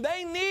 And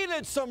they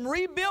needed some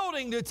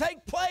rebuilding to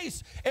take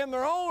place in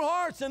their own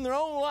hearts and their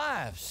own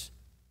lives.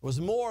 It was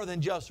more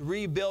than just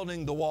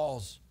rebuilding the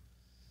walls.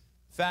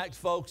 In fact,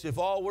 folks, if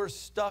all we're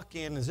stuck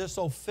in is this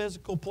old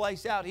physical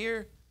place out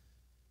here,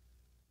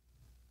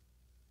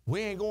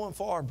 we ain't going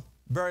far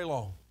very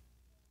long.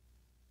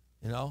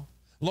 You know,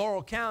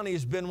 Laurel County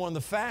has been one of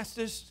the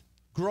fastest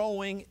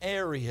growing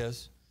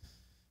areas,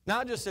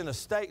 not just in the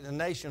state and the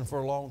nation, for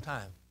a long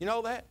time. You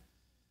know that?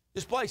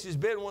 This place has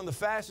been one of the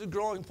fastest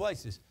growing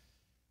places.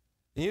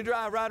 And you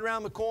drive right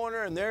around the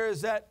corner, and there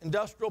is that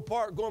industrial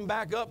park going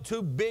back up,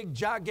 2 big,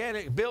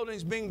 gigantic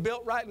buildings being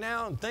built right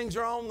now, and things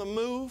are on the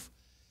move.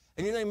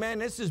 And you think, man,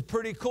 this is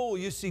pretty cool.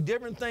 You see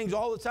different things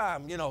all the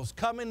time. You know, it's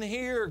coming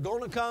here,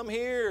 going to come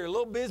here, a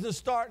little business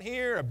starting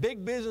here, a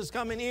big business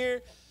coming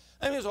here.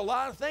 I mean, there's a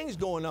lot of things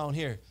going on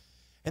here.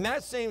 And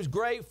that seems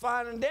great,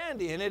 fine, and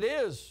dandy, and it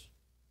is.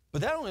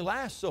 But that only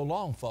lasts so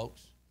long,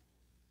 folks.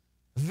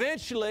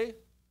 Eventually,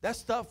 that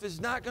stuff is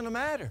not going to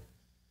matter.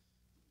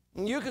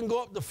 And you can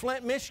go up to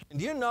Flint, Michigan.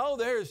 Do you know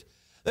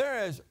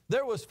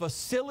there was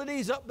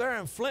facilities up there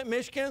in Flint,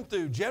 Michigan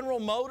through General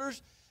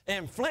Motors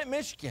in Flint,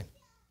 Michigan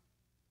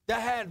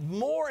that had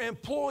more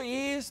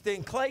employees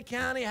than Clay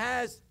County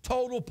has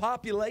total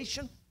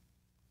population?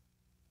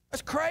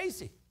 That's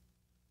crazy.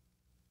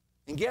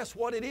 And guess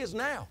what it is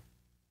now?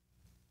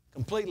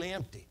 Completely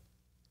empty.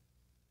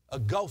 A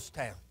ghost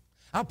town.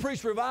 I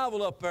preached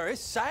revival up there.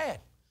 It's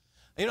sad.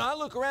 You know, I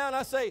look around,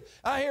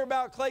 I hear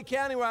about Clay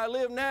County where I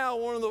live now,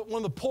 one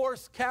of the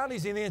poorest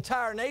counties in the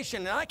entire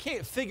nation, and I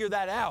can't figure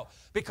that out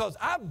because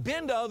I've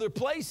been to other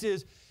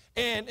places,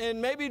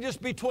 and maybe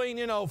just between,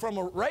 you know, from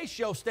a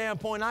ratio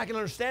standpoint, I can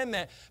understand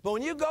that. But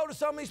when you go to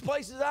some of these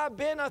places I've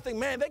been, I think,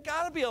 man, they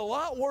got to be a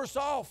lot worse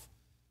off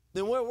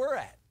than where we're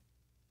at.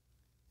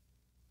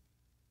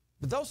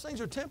 But those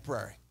things are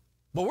temporary.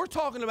 But we're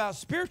talking about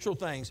spiritual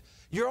things.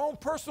 Your own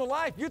personal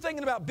life. You're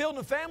thinking about building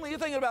a family. You're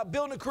thinking about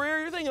building a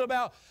career. You're thinking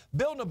about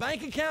building a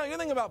bank account. You're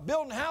thinking about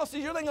building houses.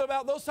 You're thinking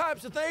about those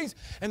types of things.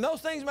 And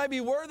those things may be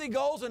worthy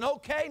goals and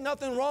okay,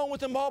 nothing wrong with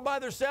them all by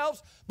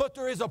themselves. But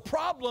there is a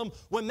problem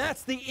when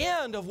that's the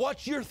end of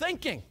what you're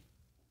thinking.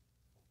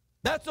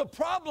 That's a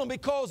problem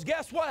because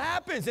guess what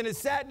happens? And it's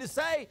sad to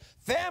say,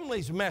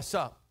 families mess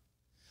up.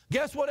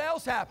 Guess what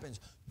else happens?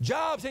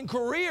 Jobs and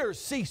careers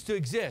cease to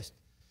exist.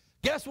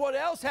 Guess what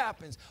else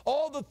happens?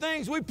 All the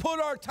things we put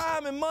our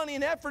time and money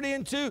and effort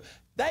into,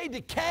 they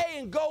decay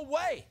and go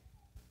away.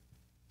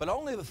 But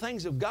only the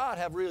things of God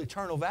have real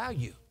eternal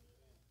value.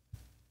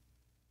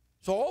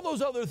 So all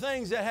those other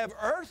things that have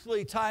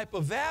earthly type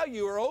of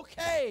value are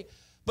okay,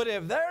 but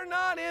if they're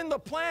not in the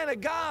plan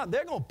of God,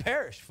 they're going to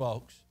perish,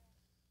 folks.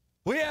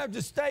 We have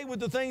to stay with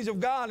the things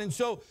of God. And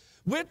so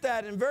with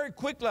that, and very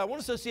quickly, I want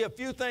us to see a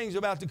few things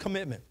about the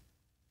commitment.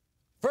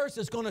 First,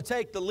 it's going to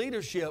take the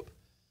leadership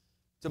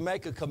to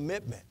make a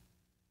commitment.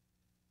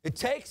 It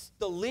takes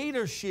the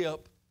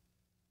leadership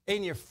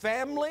in your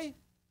family,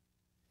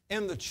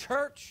 in the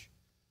church,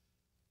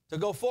 to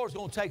go forward. It's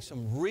going to take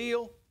some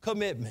real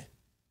commitment.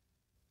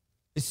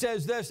 It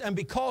says this, and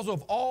because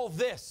of all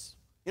this,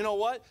 you know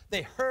what?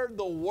 They heard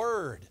the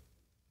word,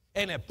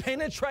 and it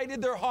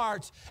penetrated their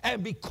hearts,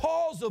 and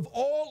because of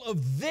all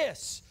of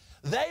this,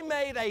 they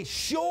made a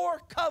sure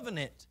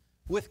covenant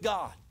with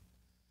God.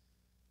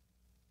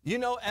 You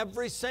know,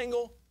 every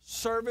single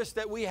service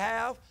that we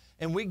have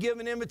and we give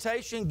an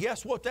invitation,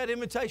 guess what that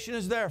invitation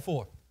is there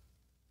for?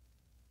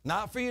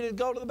 Not for you to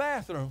go to the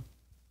bathroom.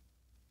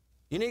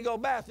 You need to go to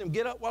the bathroom,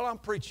 get up while I'm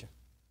preaching.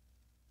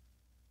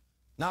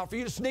 Not for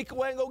you to sneak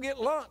away and go get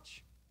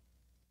lunch.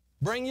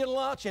 Bring your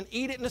lunch and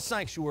eat it in the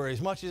sanctuary,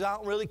 as much as I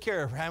don't really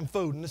care for having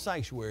food in the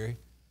sanctuary.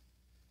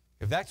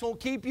 If that's going to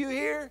keep you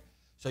here,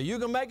 so you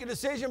can make a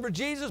decision for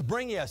Jesus,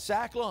 bring you a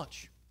sack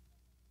lunch.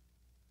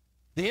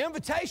 The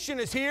invitation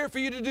is here for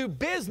you to do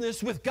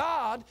business with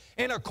God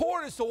in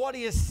accordance to what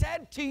He has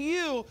said to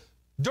you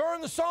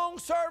during the song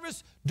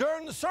service,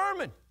 during the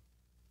sermon.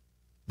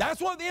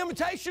 That's what the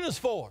invitation is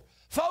for.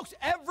 Folks,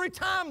 every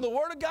time the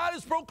Word of God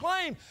is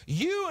proclaimed,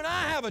 you and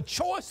I have a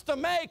choice to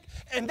make,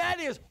 and that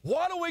is,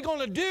 what are we going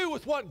to do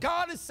with what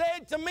God has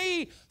said to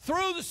me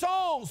through the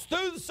songs,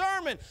 through the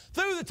sermon,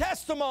 through the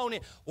testimony?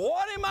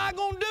 What am I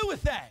going to do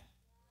with that?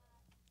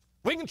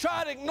 We can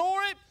try to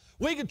ignore it.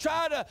 We can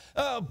try to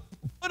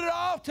put it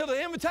off till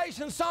the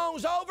invitation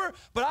song's over,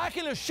 but I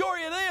can assure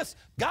you this,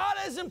 God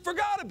hasn't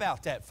forgot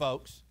about that,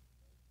 folks.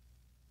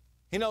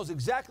 He knows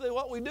exactly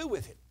what we do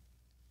with it.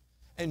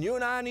 And you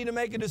and I need to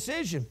make a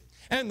decision.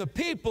 And the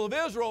people of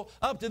Israel,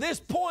 up to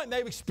this point,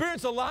 they've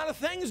experienced a lot of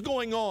things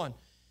going on.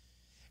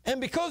 And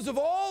because of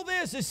all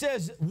this, it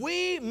says,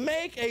 we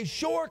make a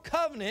sure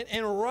covenant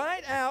and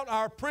write out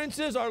our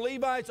princes, our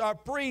Levites, our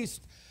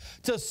priests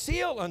to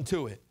seal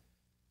unto it.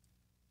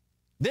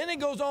 Then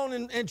it goes on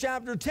in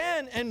chapter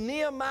 10, and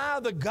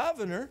Nehemiah the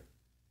governor,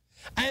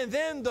 and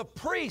then the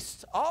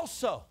priests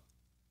also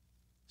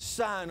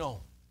sign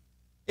on.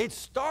 It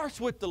starts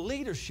with the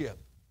leadership.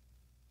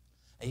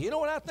 And you know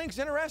what I think is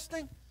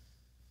interesting?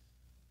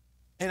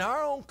 In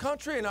our own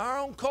country, in our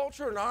own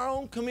culture, in our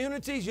own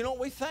communities, you know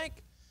what we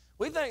think?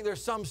 We think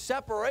there's some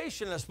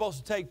separation that's supposed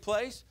to take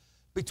place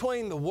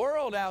between the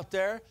world out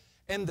there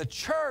and the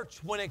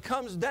church when it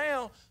comes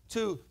down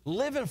to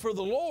living for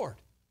the Lord.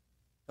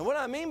 And what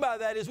I mean by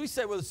that is we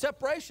say, well, the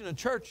separation of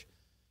church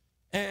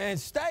and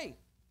state,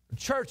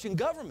 church and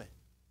government.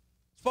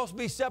 It's supposed to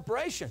be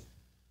separation.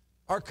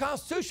 Our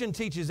Constitution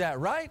teaches that,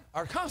 right?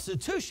 Our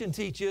Constitution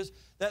teaches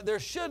that there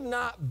should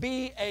not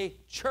be a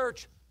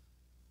church,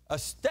 a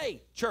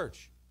state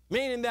church,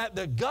 meaning that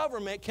the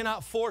government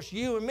cannot force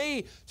you and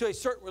me to a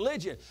certain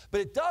religion.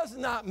 But it does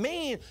not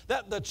mean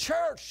that the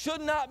church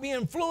should not be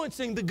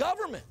influencing the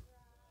government.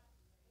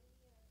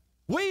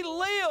 We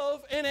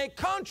live in a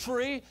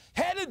country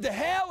headed to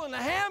hell in a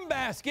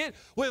handbasket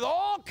with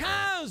all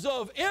kinds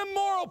of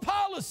immoral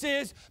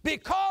policies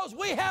because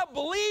we have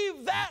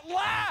believed that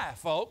lie,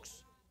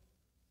 folks.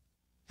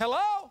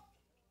 Hello?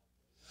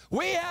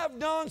 We have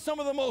done some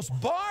of the most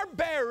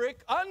barbaric,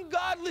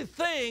 ungodly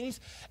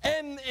things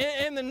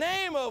in the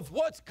name of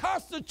what's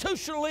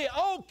constitutionally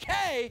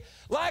okay,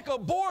 like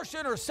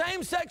abortion or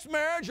same-sex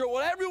marriage or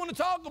whatever you want to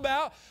talk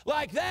about,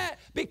 like that,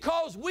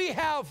 because we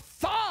have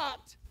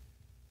thought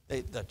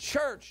the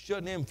church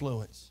shouldn't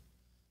influence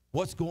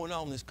what's going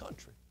on in this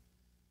country.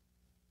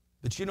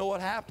 But you know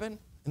what happened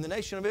in the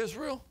nation of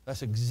Israel?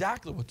 That's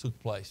exactly what took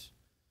place.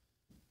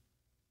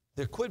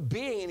 There quit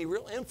being any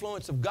real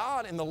influence of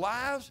God in the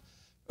lives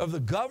of the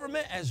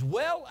government as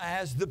well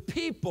as the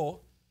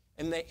people,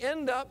 and they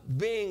end up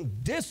being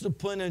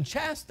disciplined and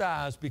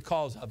chastised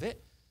because of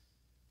it.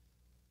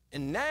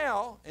 And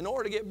now, in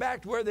order to get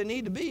back to where they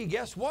need to be,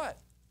 guess what?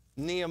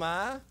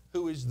 Nehemiah,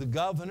 who is the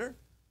governor,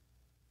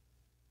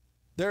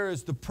 there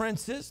is the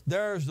princes,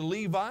 there's the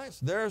Levites,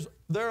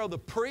 there are the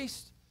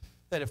priests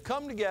that have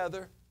come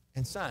together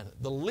and signed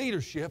it. The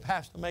leadership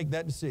has to make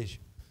that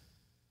decision.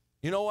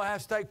 You know what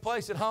has to take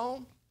place at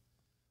home?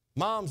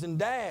 Moms and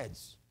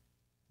dads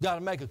got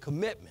to make a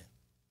commitment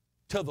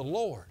to the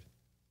Lord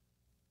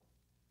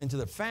and to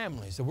their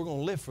families that we're going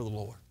to live for the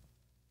Lord.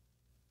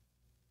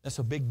 That's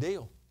a big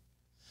deal.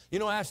 You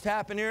know what has to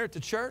happen here at the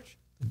church?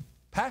 The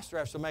pastor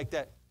has to make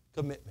that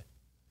commitment.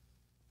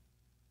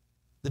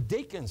 The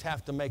deacons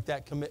have to make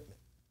that commitment.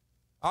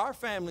 Our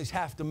families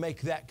have to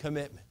make that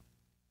commitment.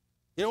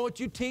 You know what,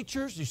 you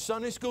teachers, you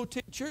Sunday school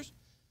teachers,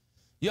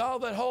 y'all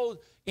that hold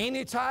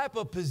any type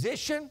of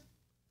position,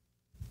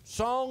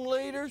 song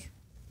leaders,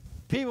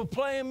 people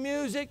playing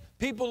music,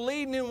 people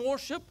leading in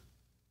worship,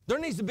 there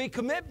needs to be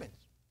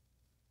commitments.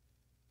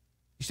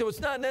 You say, well,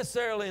 it's not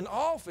necessarily in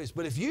office,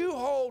 but if you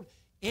hold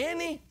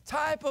any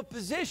type of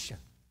position,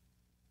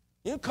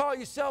 you can call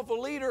yourself a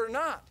leader or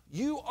not,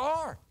 you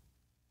are.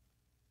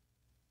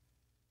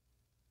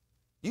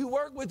 You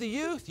work with the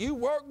youth, you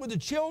work with the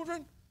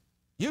children,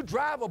 you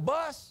drive a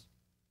bus,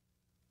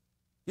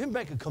 you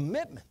make a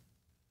commitment.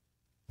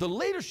 The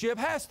leadership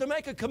has to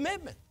make a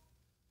commitment.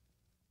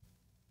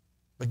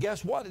 But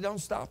guess what? It don't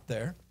stop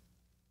there.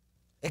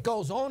 It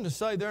goes on to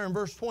say there in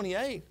verse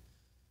 28,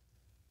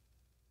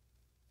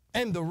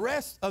 and the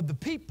rest of the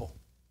people.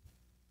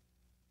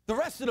 The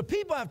rest of the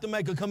people have to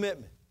make a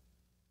commitment.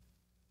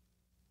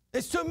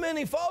 There's too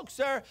many folks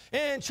there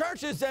in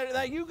churches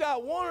that you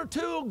got one or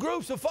two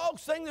groups of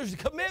folks think there's a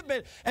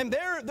commitment and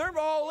they're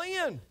all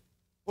in.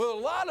 Well, a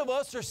lot of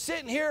us are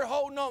sitting here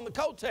holding on the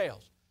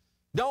coattails.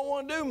 Don't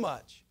want to do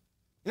much.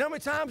 You know how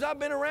many times I've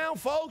been around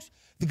folks,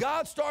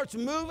 God starts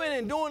moving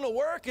and doing the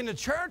work in the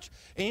church,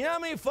 and you know how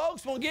many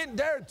folks will get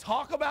there and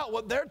talk about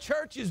what their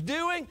church is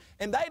doing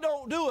and they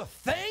don't do a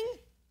thing?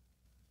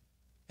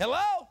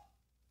 Hello?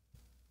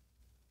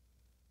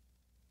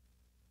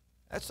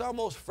 That's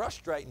almost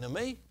frustrating to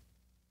me.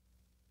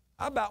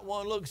 I about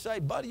want to look and say,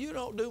 buddy, you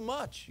don't do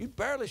much. You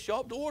barely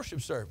show up to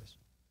worship service.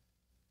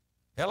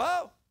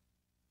 Hello?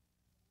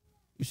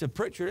 You said,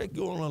 preacher, they're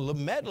going a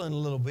meddling a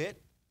little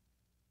bit.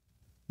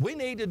 We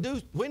need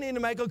to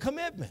make a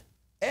commitment.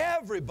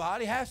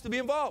 Everybody has to be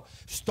involved.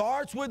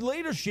 Starts with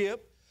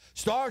leadership,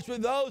 starts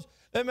with those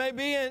that may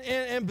be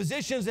in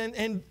positions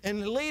and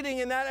leading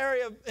in that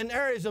area, in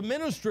areas of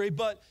ministry,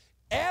 but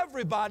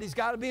everybody's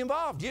got to be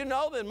involved. You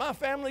know that my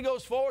family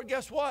goes forward,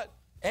 guess what?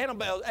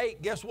 Annabelle's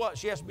 8, guess what?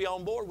 She has to be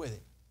on board with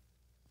it.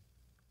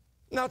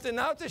 Not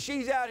that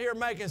she's out here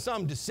making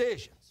some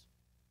decisions.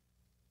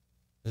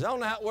 Because I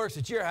don't know how it works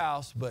at your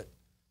house, but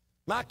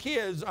my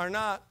kids are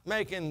not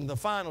making the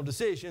final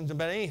decisions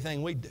about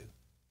anything we do.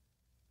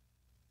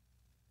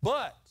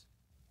 But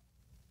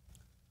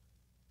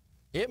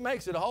it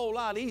makes it a whole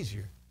lot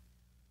easier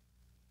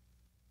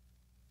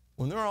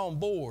when they're on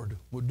board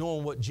with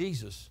doing what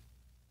Jesus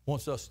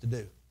wants us to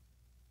do.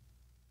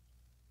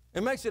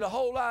 It makes it a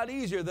whole lot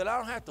easier that I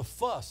don't have to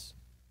fuss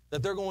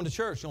that they're going to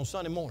church on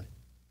Sunday morning.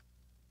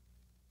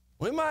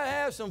 We might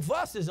have some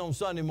fusses on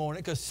Sunday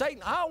morning because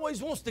Satan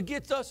always wants to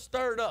get us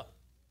stirred up.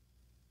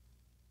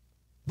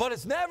 But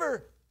it's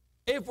never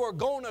if we're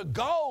going to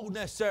go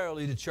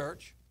necessarily to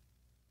church.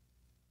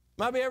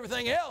 Might be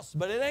everything else,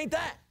 but it ain't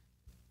that.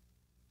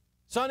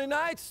 Sunday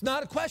nights,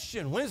 not a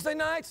question. Wednesday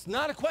nights,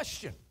 not a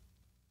question.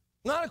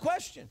 Not a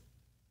question.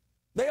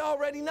 They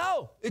already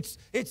know.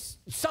 It's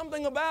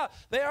something about,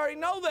 they already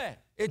know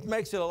that. It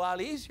makes it a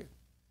lot easier.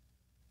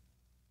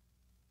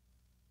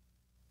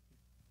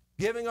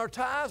 Giving our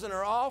tithes and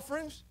our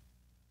offerings,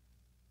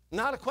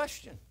 not a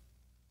question.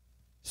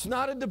 It's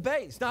not a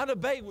debate. It's not a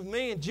debate with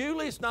me and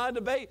Julie. It's not a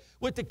debate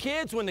with the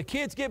kids. When the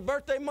kids get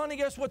birthday money,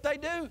 guess what they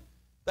do?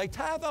 They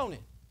tithe on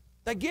it.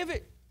 They give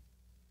it.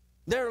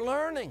 They're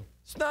learning.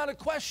 It's not a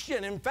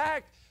question. In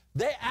fact,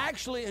 they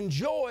actually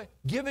enjoy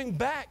giving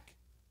back.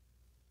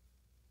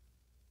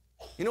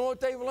 You know what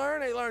they've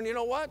learned? They learned, you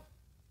know what?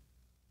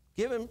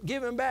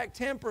 Giving back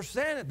 10%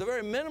 at the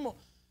very minimal,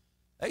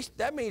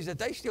 that means that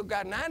they still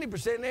got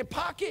 90% in their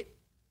pocket.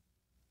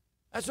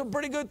 That's a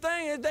pretty good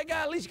thing. They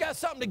got at least got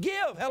something to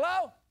give.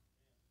 Hello?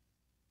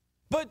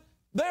 But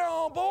they're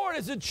on board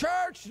as a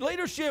church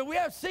leadership. We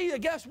have to see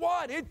that, guess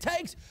what? It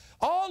takes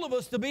all of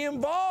us to be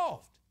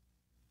involved.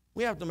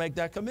 We have to make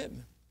that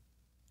commitment.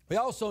 We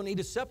also need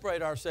to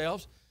separate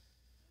ourselves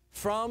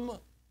from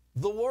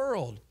the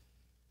world.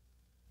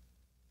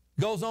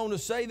 Goes on to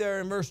say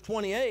there in verse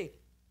 28,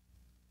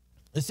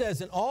 it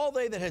says, and all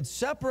they that had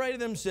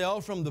separated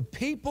themselves from the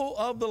people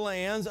of the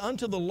lands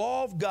unto the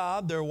law of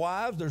God, their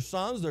wives, their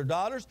sons, their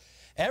daughters,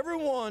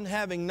 everyone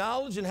having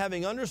knowledge and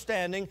having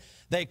understanding,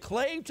 they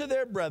clave to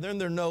their brethren,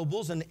 their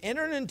nobles, and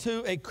entered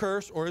into a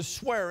curse or a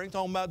swearing,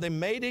 talking about they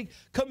made a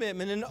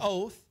commitment, an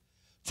oath,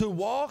 to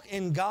walk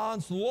in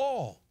God's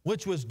law,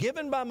 which was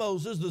given by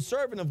Moses, the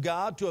servant of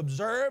God, to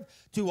observe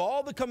to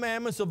all the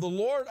commandments of the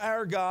Lord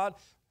our God,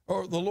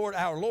 or the Lord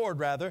our Lord,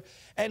 rather,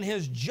 and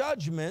his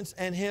judgments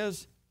and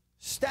his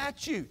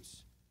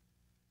statutes.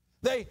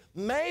 They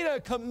made a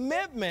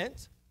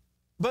commitment,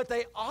 but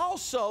they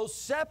also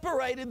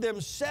separated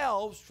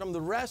themselves from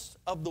the rest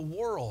of the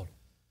world.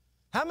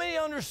 How many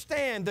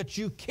understand that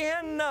you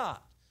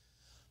cannot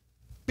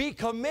be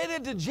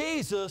committed to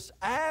Jesus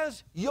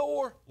as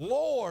your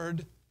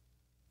Lord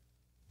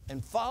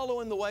and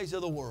follow in the ways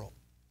of the world?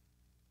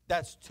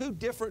 That's two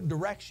different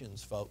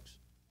directions, folks.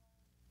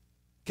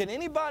 Can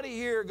anybody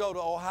here go to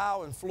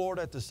Ohio and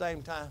Florida at the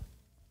same time?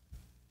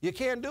 You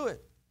can't do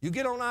it. You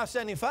get on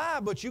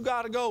I-75, but you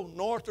got to go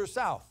north or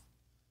south,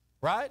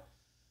 right?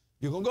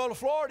 You're going to go to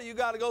Florida, you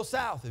got to go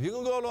south. If you're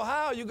going to go to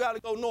Ohio, you got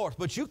to go north.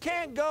 But you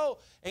can't go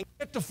and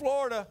get to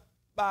Florida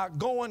by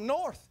going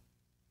north.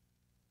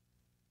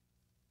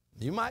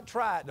 You might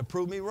try it to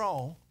prove me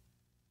wrong,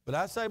 but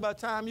I'd say by the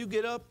time you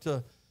get up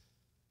to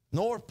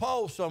North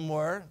Pole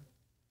somewhere,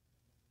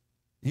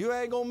 you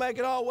ain't going to make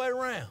it all the way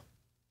around.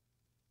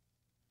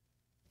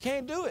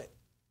 Can't do it.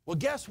 Well,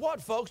 guess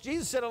what, folks?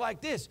 Jesus said it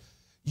like this.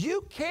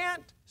 You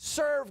can't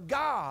serve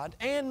God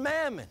and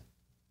mammon.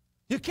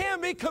 You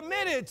can't be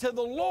committed to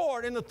the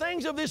Lord and the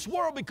things of this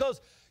world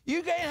because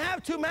you can't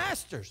have two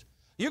masters.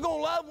 You're going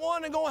to love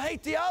one and going to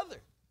hate the other.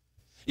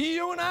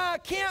 You and I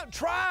can't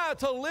try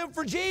to live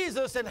for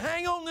Jesus and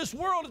hang on this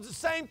world at the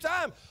same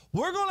time.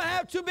 We're going to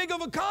have too big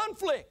of a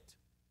conflict.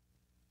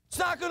 It's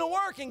not going to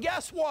work. And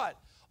guess what?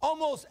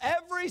 Almost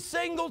every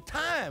single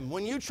time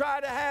when you try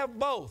to have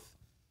both,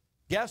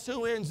 guess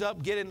who ends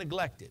up getting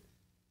neglected?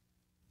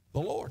 The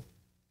Lord.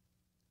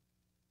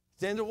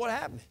 It's the end of what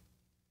happened.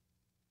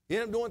 You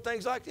end up doing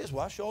things like this.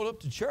 Well, I showed up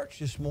to church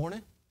this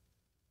morning,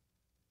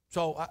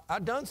 so I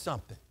done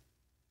something.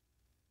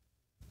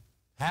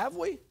 Have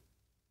we?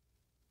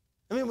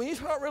 I mean, when you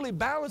start really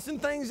balancing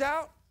things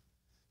out,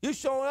 you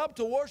showing up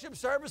to worship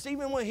service,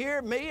 even when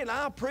here, me and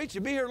I'll preach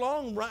and be here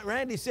long.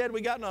 Randy said,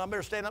 I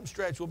better stand up and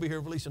stretch. We'll be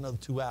here for at least another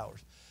 2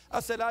 hours. I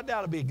said, I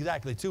doubt it'll be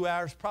exactly 2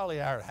 hours, probably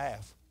an hour and a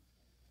half.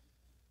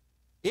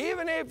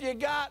 Even if you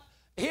got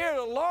here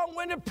a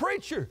long-winded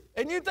preacher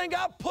and you think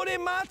I'll put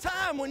in my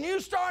time, when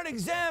you start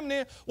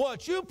examining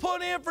what you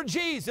put in for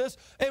Jesus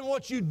and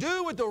what you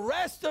do with the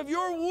rest of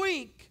your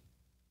week,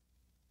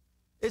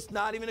 it's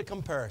not even a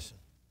comparison.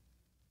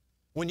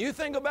 When you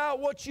think about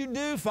what you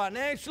do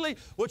financially,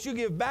 what you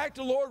give back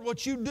to the Lord,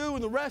 what you do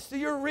with the rest of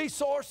your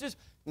resources,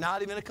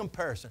 not even a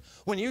comparison.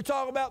 When you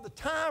talk about the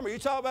time or you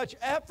talk about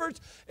your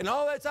efforts and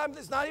all that time,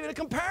 it's not even a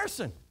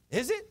comparison.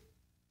 Is it?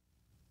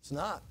 It's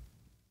not.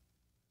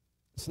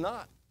 It's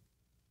not.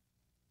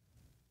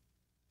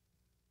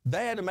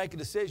 They had to make a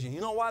decision.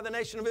 You know why the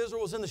nation of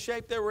Israel was in the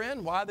shape they were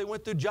in? Why they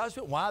went through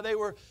judgment? Why they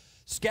were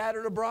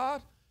scattered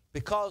abroad?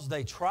 Because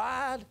they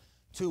tried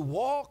to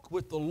walk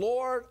with the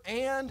Lord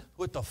and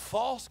with the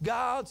false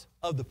gods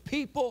of the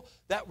people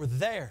that were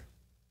there.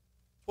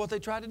 That's what they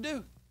tried to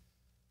do.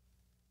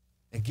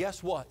 And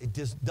guess what? It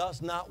just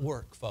does not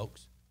work,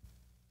 folks.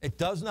 It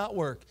does not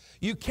work.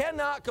 You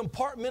cannot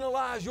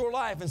compartmentalize your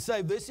life and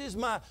say, this is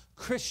my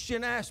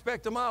Christian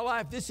aspect of my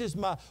life, this is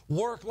my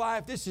work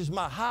life, this is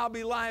my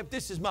hobby life,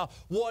 this is my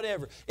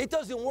whatever. It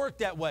doesn't work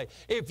that way.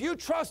 If you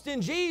trust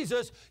in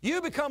Jesus,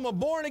 you become a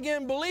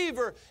born-again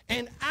believer,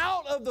 and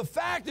out of the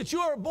fact that you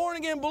are a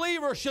born-again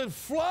believer should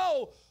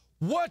flow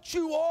what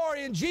you are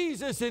in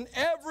Jesus in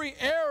every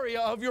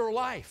area of your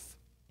life.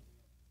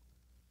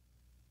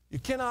 You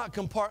cannot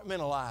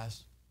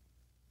compartmentalize.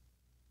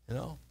 You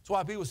know, that's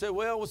why people say,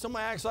 well, when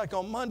somebody acts like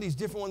on Monday is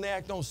different when they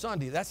act on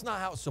Sunday. That's not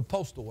how it's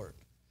supposed to work.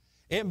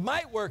 It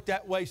might work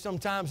that way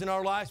sometimes in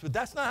our lives, but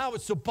that's not how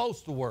it's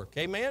supposed to work.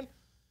 Amen?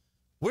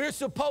 We're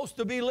supposed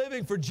to be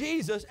living for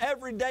Jesus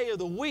every day of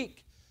the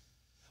week.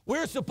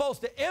 We're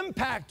supposed to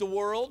impact the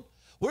world.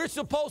 We're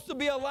supposed to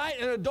be a light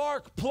in a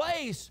dark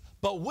place,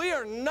 but we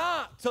are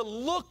not to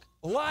look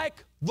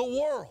like the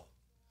world.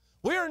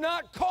 We are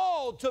not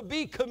called to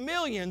be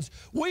chameleons.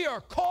 We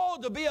are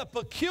called to be a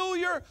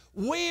peculiar,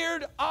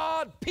 weird,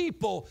 odd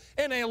people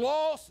in a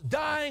lost,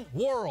 dying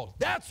world.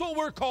 That's what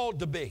we're called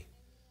to be.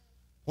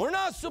 We're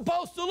not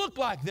supposed to look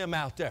like them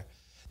out there.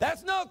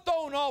 That's not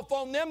thrown off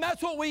on them.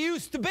 That's what we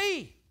used to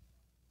be.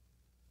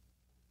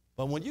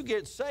 But when you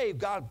get saved,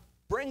 God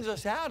brings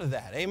us out of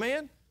that.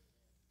 Amen?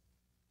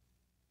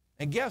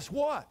 And guess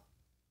what?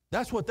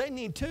 That's what they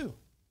need too.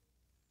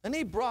 They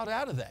need brought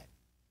out of that.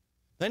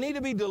 They need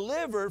to be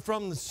delivered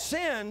from the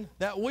sin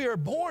that we are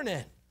born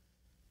in.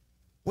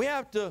 We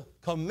have to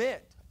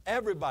commit.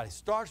 Everybody.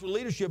 Starts with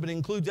leadership, but it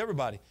includes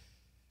everybody.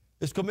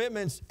 This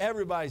commitment's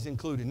everybody's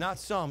included, not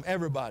some,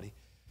 everybody.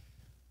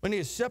 We need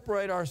to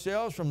separate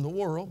ourselves from the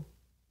world.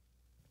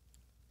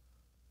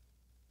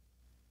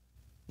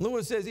 Look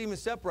what it says, even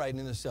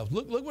separating themselves.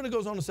 Look what it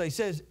goes on to say. It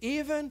says,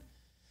 even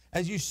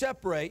as you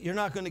separate, you're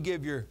not going to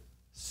give your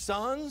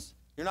sons,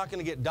 you're not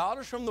going to get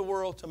daughters from the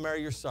world to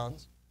marry your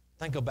sons.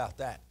 Think about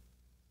that.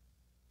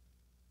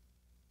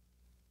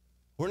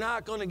 We're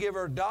not going to give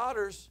our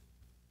daughters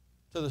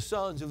to the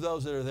sons of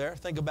those that are there.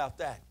 Think about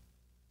that.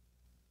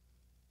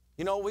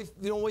 You know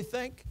what we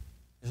think?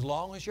 As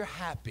long as you're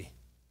happy,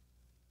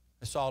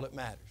 that's all that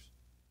matters.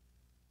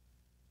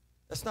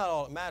 That's not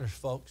all that matters,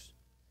 folks.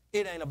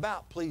 It ain't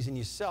about pleasing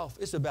yourself.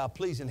 It's about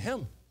pleasing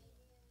Him.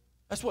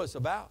 That's what it's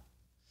about.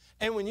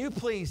 And when you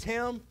please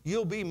Him,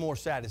 you'll be more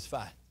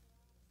satisfied.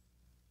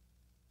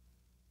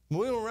 When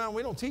we go around,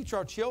 we don't teach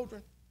our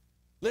children.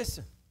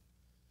 Listen.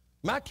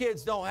 My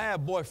kids don't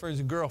have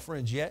boyfriends and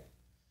girlfriends yet.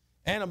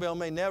 Annabelle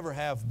may never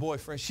have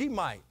boyfriends. She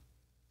might.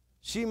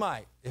 She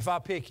might if I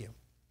pick him.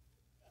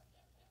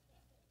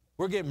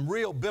 We're getting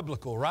real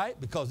biblical, right?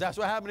 Because that's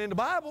what happened in the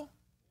Bible.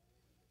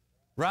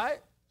 Right?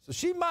 So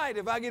she might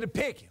if I get to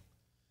pick him.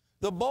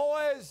 The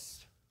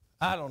boys,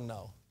 I don't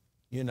know.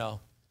 You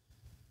know.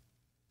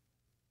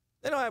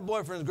 They don't have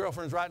boyfriends and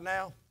girlfriends right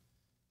now.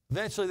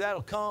 Eventually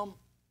that'll come.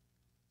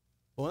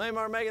 But when they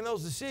are making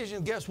those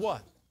decisions, guess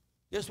what?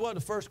 Guess what?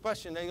 The first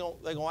question they're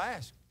going to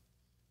ask.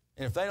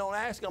 And if they don't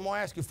ask, I'm going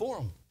to ask you for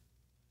them.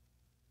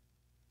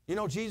 You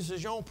know Jesus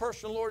is your own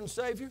personal Lord and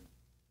Savior?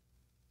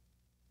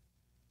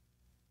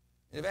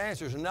 And if the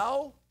answer is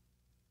no,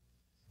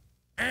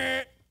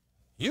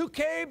 you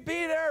can't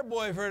be their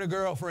boyfriend or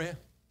girlfriend.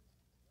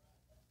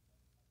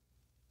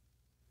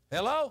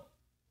 Hello?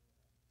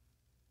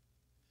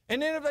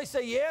 And then if they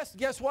say yes,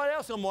 guess what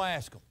else I'm going to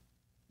ask them?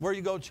 Where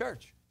you go to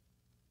church?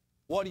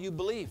 What do you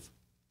believe?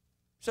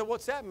 So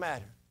what's that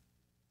matter?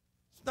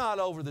 It's not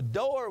over the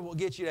door will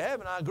get you to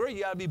heaven. I agree,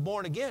 you got to be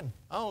born again.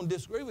 I don't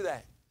disagree with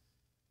that.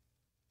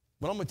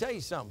 But I'm going to tell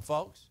you something,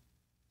 folks.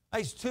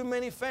 There's too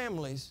many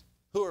families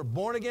who are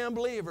born-again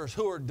believers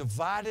who are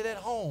divided at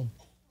home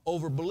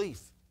over belief.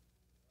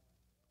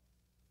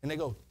 And they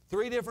go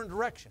 3 different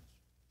directions.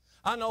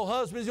 I know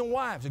husbands and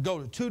wives that go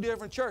to 2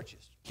 different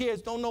churches.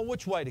 Kids don't know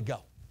which way to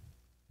go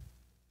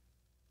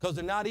because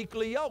they're not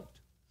equally yoked.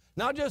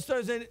 Not just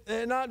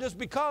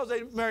because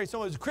they marry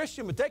someone who's a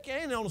Christian, but they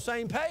ain't on the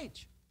same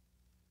page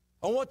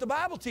on what the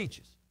Bible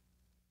teaches.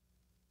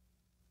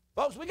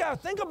 Folks, we got to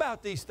think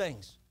about these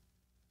things.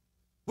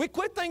 We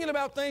quit thinking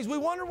about things. We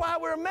wonder why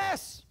we're a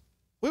mess.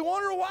 We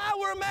wonder why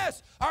we're a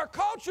mess. Our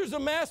culture's a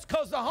mess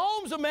because the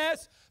home's a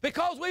mess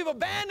because we've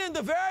abandoned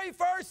the very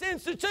first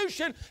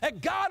institution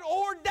that God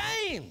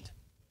ordained.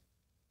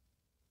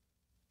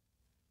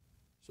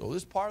 So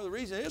this is part of the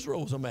reason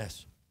Israel was a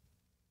mess.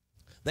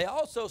 They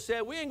also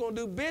said we ain't going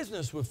to do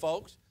business with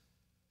folks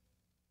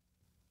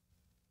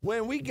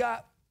when we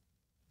got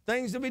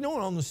things to be doing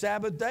on the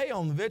Sabbath day,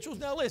 on the victuals.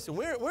 Now listen,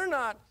 we're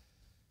not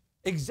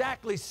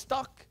exactly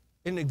stuck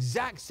in the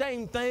exact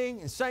same thing,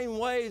 in the same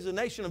way as the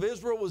nation of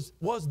Israel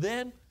was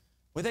then.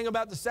 We think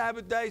about the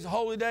Sabbath days,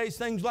 holy days,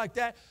 things like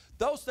that.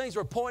 Those things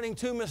are pointing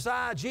to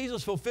Messiah.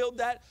 Jesus fulfilled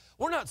that.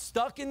 We're not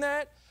stuck in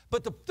that,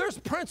 but there's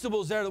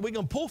principles there that we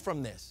can pull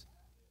from this.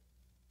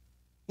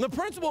 And the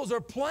principles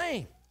are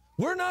plain.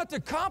 We're not to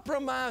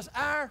compromise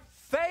our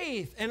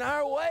faith and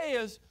our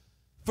ways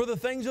for the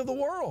things of the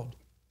world.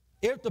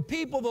 If the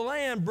people of the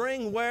land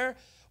bring ware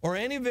or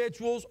any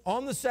victuals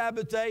on the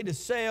Sabbath day to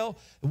sell,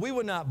 we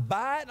would not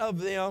buy it of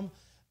them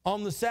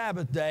on the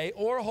Sabbath day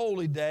or a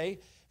holy day,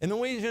 And the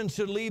reason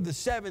should leave the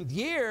 7th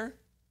year,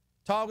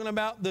 talking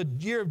about the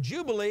year of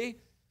Jubilee,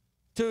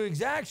 to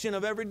exaction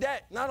of every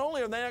debt. Not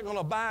only are they not going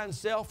to buy and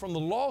sell from the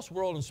lost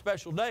world in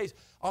special days,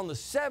 on the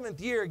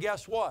 7th year,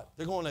 guess what?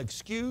 They're going to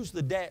excuse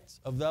the debts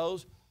of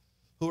those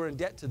who are in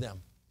debt to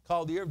them,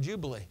 called the year of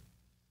Jubilee.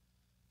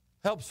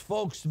 Helps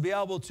folks to be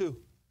able to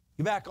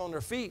get back on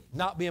their feet,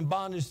 not be in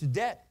bondage to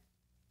debt.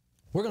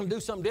 We're going to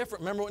do something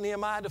different. Remember what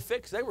Nehemiah had to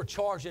fix? They were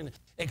charging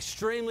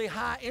extremely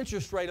high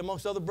interest rate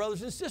amongst other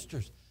brothers and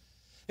sisters.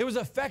 It was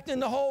affecting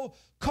the whole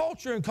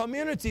culture and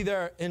community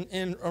there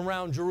in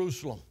around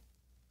Jerusalem.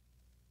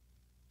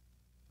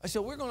 I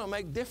said, we're going to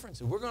make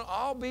differences. We're going to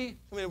all be,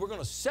 we're going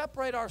to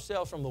separate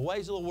ourselves from the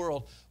ways of the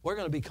world. We're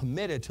going to be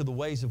committed to the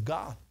ways of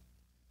God.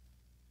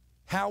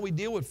 How we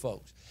deal with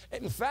folks.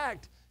 In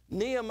fact,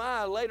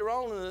 Nehemiah later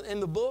on in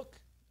the book,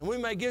 and we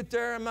may get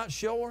there, I'm not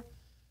sure,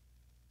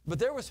 but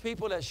there was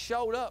people that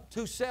showed up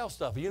to sell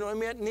stuff. You know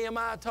what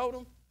Nehemiah told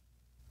them?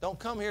 Don't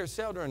come here and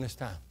sell during this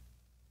time.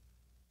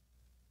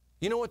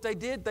 You know what they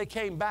did? They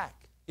came back.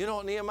 You know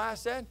what Nehemiah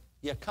said?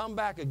 You come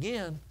back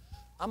again,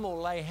 I'm going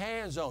to lay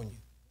hands on you.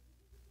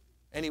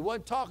 And he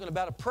wasn't talking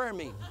about a prayer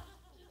meeting.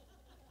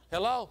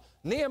 Hello?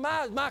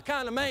 Nehemiah is my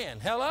kind of man.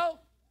 Hello?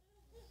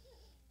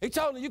 He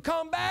told them, you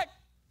come back,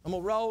 I'm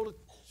going to roll the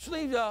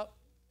sleeves up,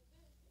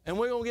 and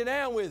we're going to get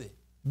down with it.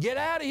 Get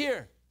out of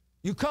here.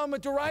 You come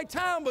at the right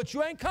time, but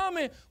you ain't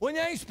coming when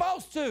you ain't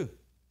supposed to.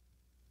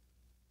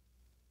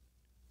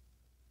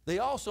 They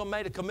also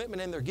made a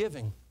commitment in their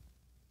giving.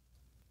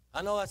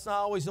 I know that's not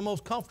always the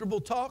most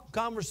comfortable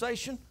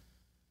conversation.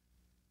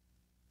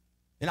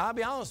 And I'll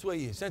be honest with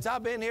you, since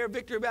I've been here at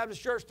Victory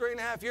Baptist Church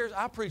 3.5 years,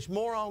 I preached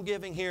more on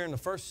giving here in the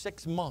first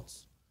 6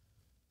 months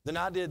than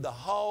I did the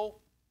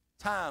whole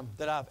time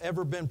that I've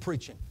ever been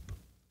preaching.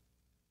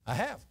 I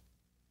have.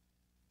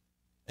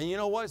 And you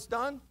know what it's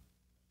done?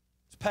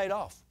 It's paid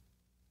off.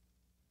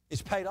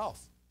 It's paid off.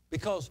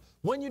 Because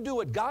when you do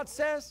what God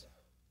says,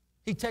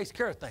 He takes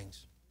care of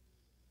things.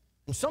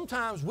 And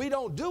sometimes we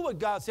don't do what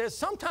God says.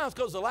 Sometimes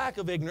because of lack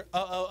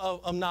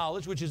of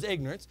knowledge, which is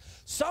ignorance.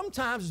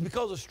 Sometimes it's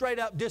because of straight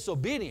up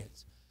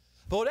disobedience.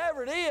 But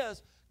whatever it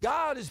is,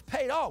 God is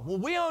paid off.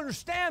 When we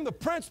understand the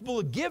principle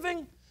of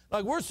giving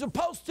like we're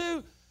supposed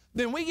to,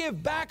 then we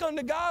give back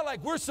unto God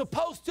like we're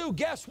supposed to.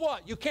 Guess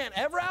what? You can't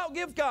ever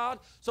outgive God.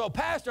 So,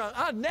 Pastor,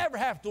 I never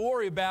have to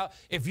worry about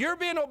if you're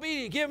being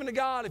obedient, giving to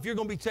God, if you're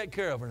going to be taken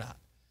care of or not.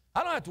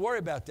 I don't have to worry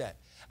about that.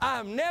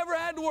 I've never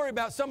had to worry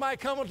about somebody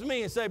coming to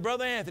me and say,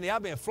 Brother Anthony,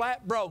 I've been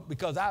flat broke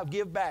because I've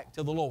given back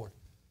to the Lord.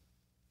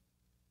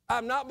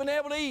 I've not been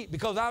able to eat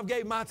because I've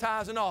gave my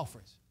tithes and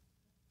offerings.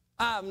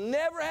 I've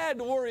never had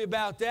to worry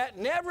about that.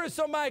 Never has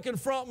somebody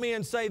confront me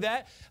and say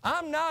that.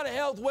 I'm not a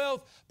health,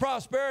 wealth,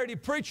 prosperity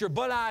preacher,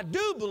 but I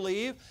do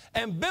believe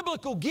in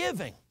biblical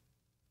giving.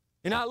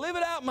 And I live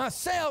it out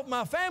myself.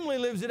 My family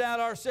lives it out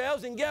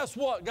ourselves. And guess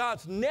what?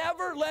 God's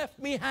never left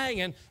me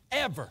hanging,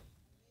 ever.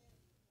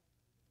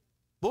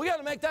 But we got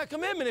to make that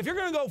commitment. If you're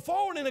going to go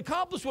forward and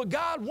accomplish what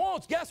God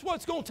wants, guess what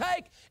it's going to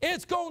take?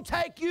 It's going to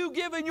take you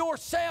giving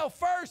yourself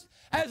first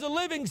as a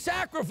living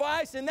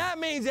sacrifice, and that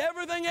means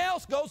everything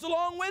else goes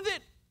along with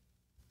it.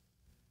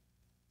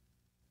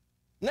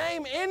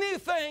 Name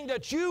anything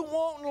that you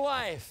want in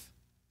life.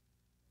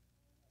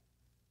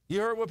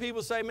 You heard what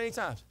people say many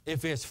times.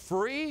 If it's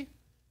free,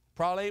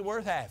 probably ain't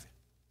worth having.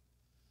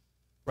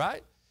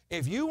 Right?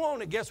 If you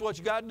want it, guess what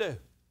you got to do?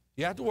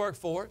 You have to work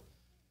for it.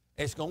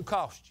 It's going to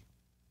cost you.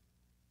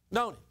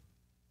 Don't it?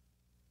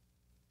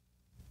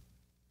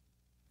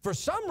 For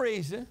some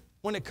reason,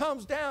 when it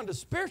comes down to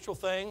spiritual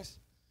things,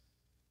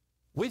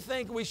 we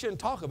think we shouldn't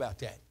talk about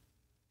that.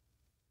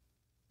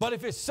 But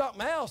if it's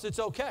something else, it's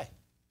okay.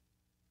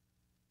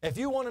 If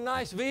you want a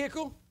nice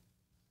vehicle,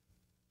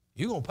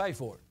 you're going to pay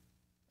for it,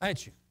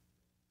 ain't you?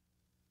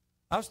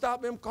 I've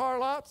stopped in car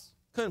lots,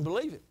 couldn't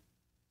believe it.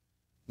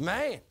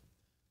 Man.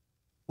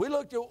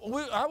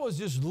 I was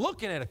just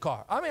looking at a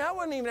car. I mean, I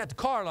wasn't even at the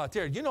car lot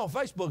there. You know,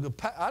 Facebook,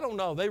 I don't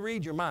know, they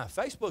read your mind.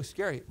 Facebook's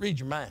scary. Read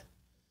your mind.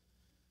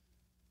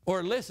 Or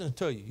it listens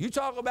to you. You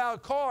talk about a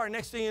car, and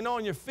next thing you know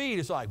on your feed,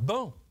 it's like,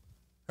 boom,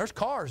 there's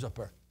cars up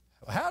there.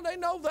 How'd they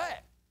know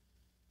that?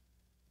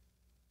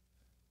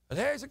 But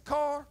there's a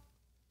car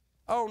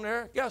on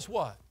there. Guess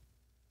what?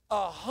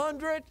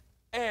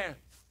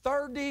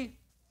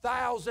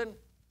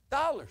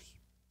 $130,000.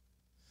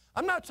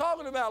 I'm not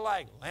talking about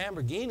like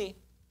Lamborghini.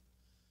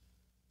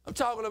 I'm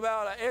talking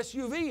about an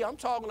SUV. I'm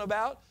talking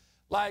about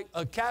like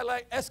a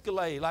Cadillac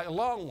Escalade, like a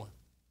long one.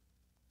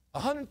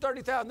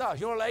 $130,000.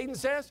 You know what Aiden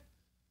says?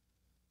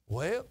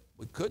 Well,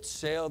 we could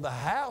sell the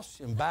house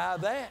and buy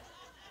that.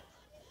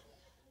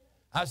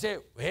 I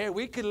said, well,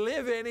 we could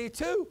live in it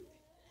too.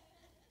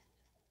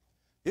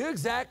 You're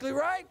exactly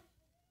right.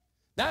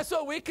 That's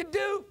what we could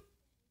do.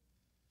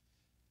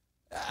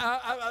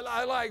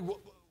 I like,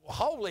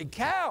 holy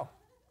cow.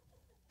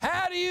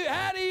 How do you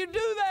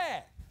do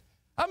that?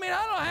 I mean,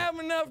 I don't have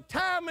enough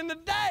time in the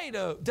day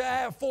to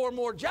have 4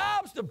 more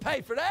jobs to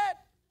pay for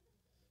that.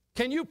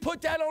 Can you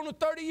put that on a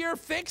 30-year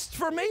fixed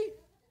for me?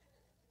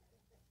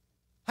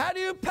 How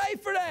do you pay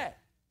for that?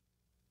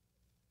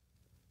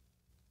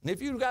 And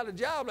if you've got a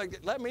job like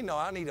that, let me know.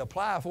 I need to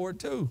apply for it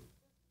too.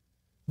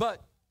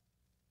 But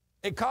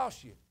it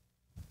costs you.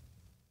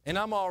 And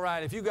I'm all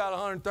right. If you got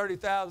a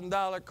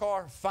 $130,000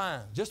 car,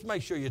 fine. Just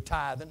make sure you're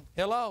tithing.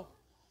 Hello?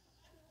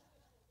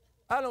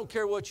 I don't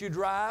care what you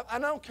drive. I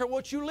don't care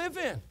what you live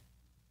in.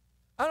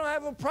 I don't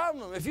have a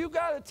problem. If you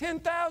got a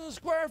 10,000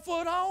 square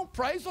foot home,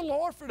 praise the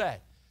Lord for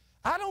that.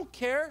 I don't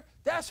care.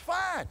 That's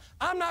fine.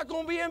 I'm not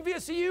going to be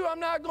envious of you. I'm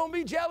not going to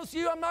be jealous of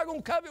you. I'm not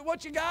going to covet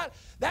what you got.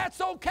 That's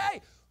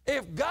okay.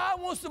 If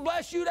God wants to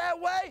bless you that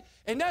way,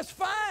 and that's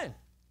fine.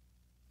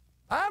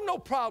 I have no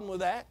problem with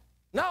that.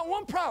 Not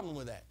one problem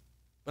with that.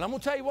 But I'm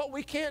going to tell you what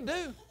we can't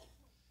do.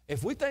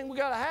 If we think we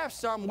got to have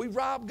something, we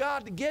rob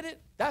God to get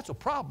it, that's a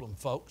problem,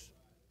 folks.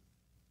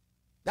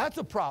 That's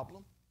a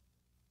problem.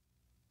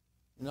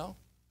 You know?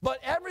 But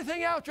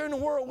everything out there in the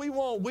world we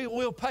want,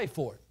 we'll pay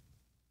for it.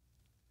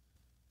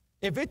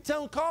 If it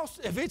don't cost,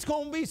 if it's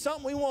going to be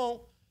something we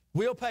want,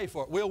 we'll pay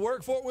for it. We'll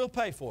work for it, we'll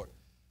pay for it.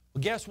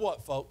 But guess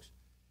what, folks?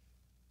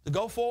 To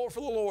go forward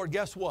for the Lord,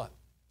 guess what?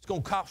 It's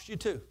going to cost you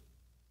too.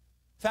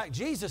 In fact,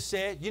 Jesus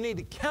said you need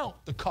to count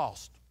the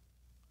cost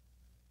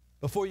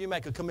before you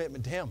make a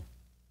commitment to Him.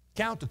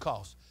 Count the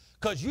cost.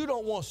 Because you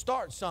don't want to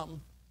start something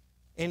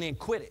and then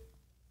quit it.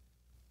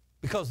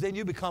 Because then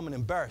you become an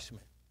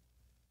embarrassment.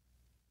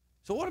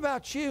 So what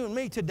about you and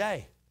me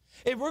today?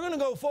 If we're going to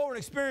go forward and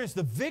experience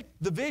the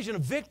vision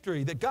of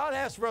victory that God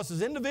has for us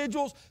as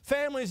individuals,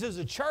 families, as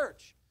a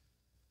church,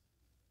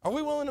 are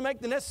we willing to make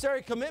the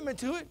necessary commitment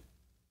to it?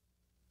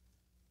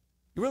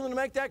 You willing to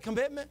make that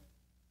commitment?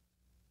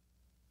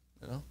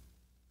 You know?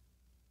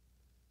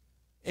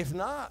 If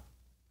not,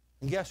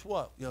 and guess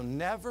what? You'll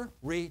never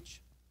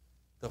reach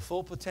the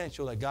full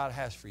potential that God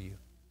has for you.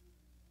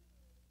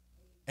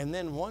 And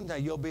then one day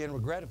you'll be in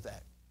regret of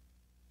that.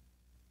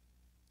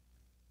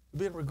 You'll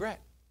be in regret.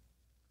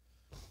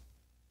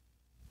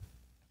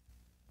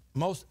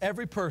 Most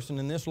every person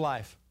in this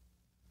life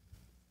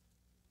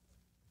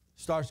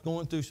starts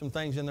going through some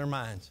things in their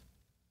minds.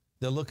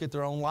 They'll look at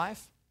their own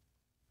life,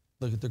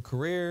 look at their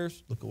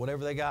careers, look at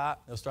whatever they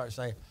got. They'll start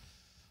saying,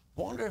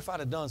 I wonder if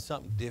I'd have done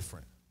something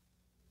different.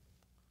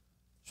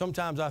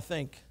 Sometimes I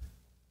think,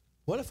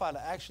 what if I'd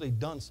actually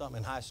done something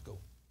in high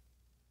school?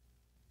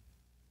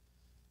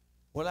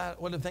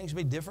 Would things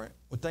be different?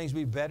 Would things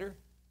be better?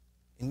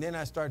 And then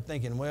I start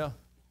thinking, well,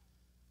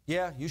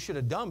 yeah, you should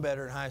have done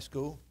better in high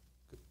school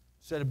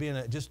instead of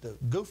being just a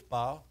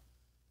goofball,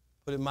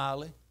 put it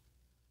mildly.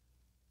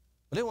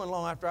 But it wasn't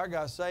long after I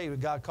got saved that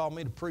God called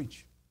me to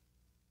preach.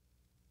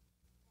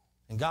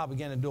 And God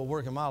began to do a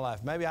work in my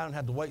life. Maybe I didn't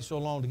have to wait so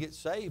long to get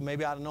saved.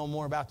 Maybe I'd have known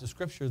more about the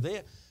Scripture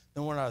then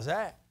than where I was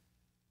at.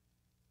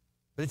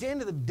 But at the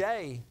end of the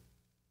day,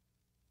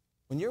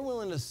 when you're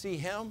willing to see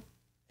Him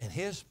and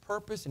His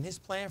purpose and His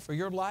plan for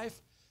your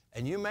life,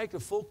 and you make a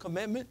full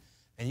commitment,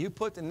 and you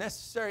put the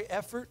necessary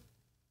effort,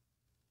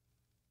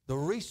 the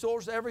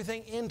resource,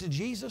 everything into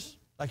Jesus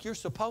like you're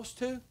supposed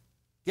to,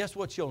 guess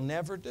what you'll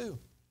never do?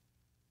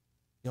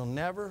 You'll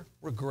never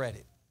regret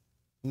it.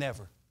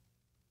 Never.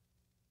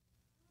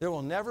 There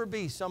will never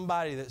be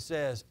somebody that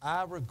says,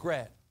 I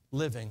regret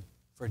living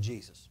for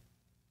Jesus.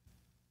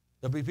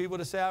 There'll be people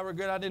that say, I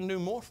regret I didn't do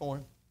more for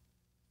Him.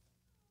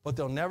 But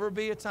there'll never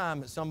be a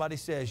time that somebody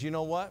says, you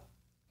know what?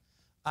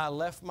 I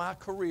left my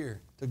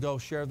career to go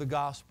share the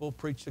gospel,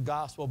 preach the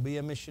gospel, be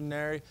a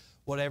missionary,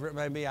 whatever it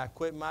may be. I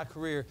quit my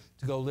career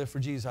to go live for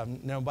Jesus.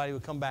 Nobody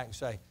would come back and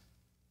say,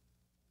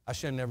 I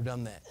should have never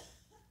done that.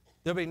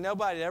 There'll be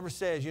nobody that ever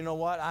says, you know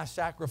what? I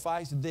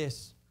sacrificed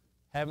this,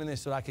 having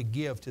this so that I could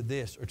give to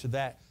this or to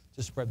that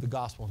to spread the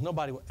gospel.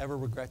 Nobody will ever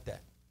regret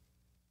that.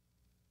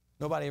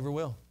 Nobody ever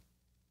will.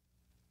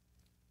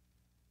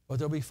 But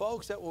there'll be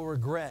folks that will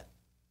regret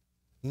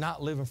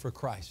not living for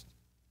Christ.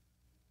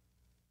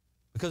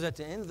 Because at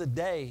the end of the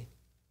day,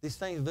 these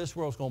things of this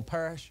world is going to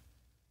perish,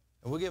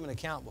 and we'll give an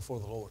account before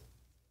the Lord.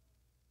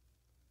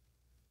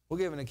 We'll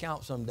give an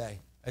account someday.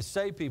 As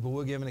saved people,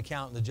 we'll give an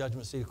account in the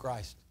judgment seat of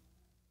Christ.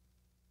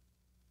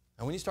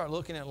 And when you start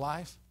looking at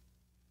life,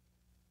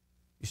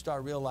 you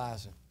start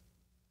realizing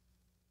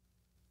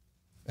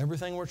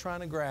everything we're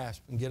trying to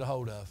grasp and get a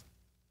hold of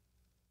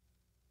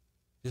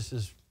just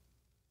is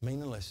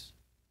meaningless.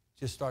 It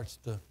just starts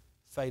to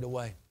fade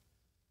away.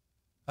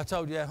 I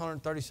told you that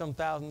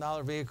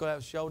 $130,000 vehicle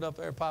that showed up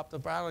there, popped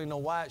up. I don't even know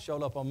why it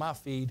showed up on my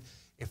feed.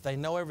 If they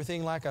know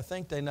everything like I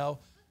think they know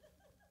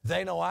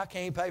I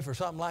can't pay for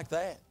something like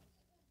that.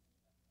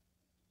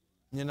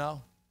 You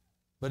know?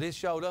 But it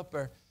showed up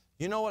there.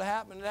 You know what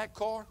happened to that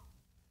car?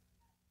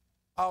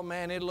 Oh,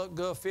 man, it looked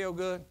good, feel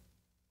good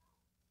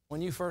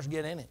when you first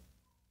get in it.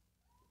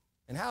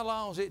 And how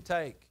long does it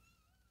take?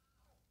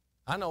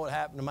 I know what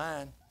happened to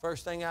mine.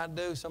 First thing I'd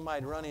do,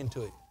 somebody'd run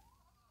into it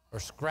or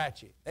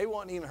scratch it. They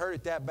wouldn't even hurt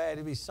it that bad.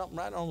 It'd be something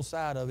right on the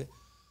side of it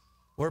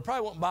where it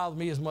probably wouldn't bother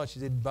me as much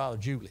as it'd bother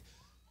Julie.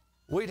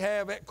 We'd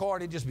have that car,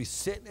 it'd just be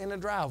sitting in the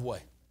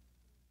driveway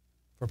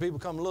for people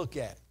to come look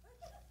at it.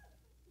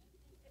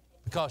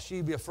 Because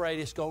she'd be afraid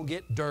it's going to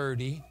get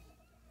dirty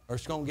or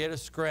it's going to get a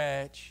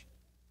scratch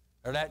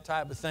or that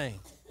type of thing.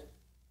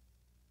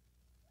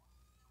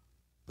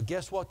 But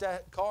guess what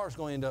that car is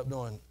going to end up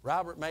doing?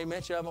 Robert made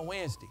mention of on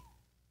Wednesday.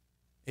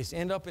 It's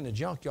end up in a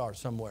junkyard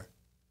somewhere.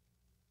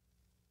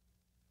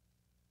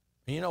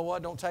 And you know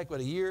what? Don't take but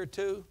a year or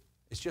two.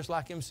 It's just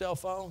like them cell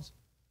phones.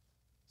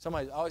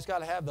 Somebody's always got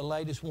to have the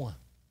latest one.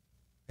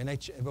 And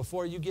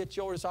before you get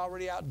yours, it's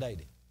already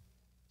outdated.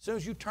 As soon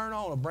as you turn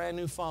on a brand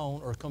new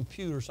phone or a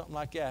computer or something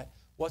like that,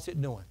 what's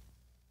it doing?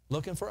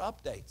 Looking for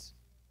updates.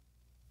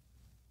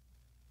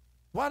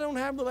 Why don't I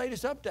have the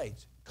latest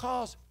updates?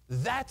 Because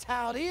that's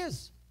how it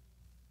is.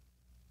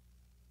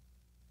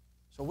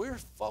 So we're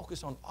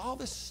focused on all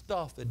this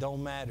stuff that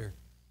don't matter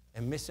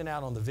and missing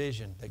out on the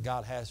vision that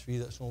God has for you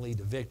that's going to lead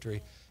to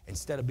victory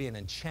instead of being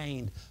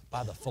enchained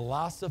by the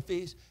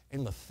philosophies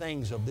and the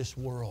things of this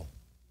world.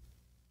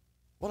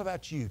 What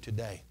about you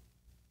today?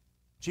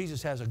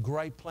 Jesus has a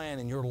great plan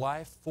in your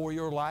life, for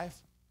your life.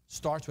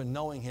 Starts with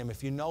knowing Him.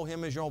 If you know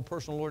Him as your own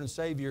personal Lord and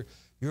Savior,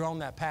 you're on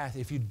that path.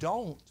 If you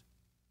don't,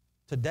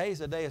 today's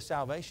a day of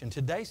salvation.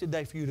 Today's the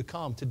day for you to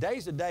come.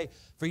 Today's the day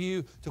for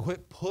you to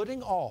quit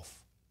putting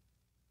off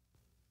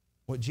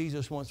what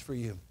Jesus wants for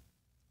you.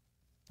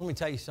 Let me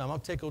tell you something.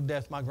 I'm tickled to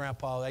death. My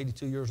grandpa was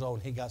 82 years old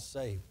and he got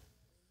saved.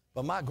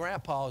 But my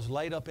grandpa is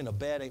laid up in a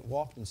bed, ain't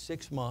walked in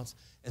 6 months,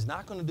 is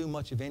not going to do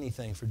much of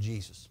anything for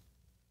Jesus.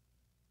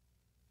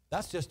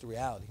 That's just the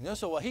reality. You know,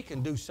 so well, he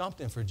can do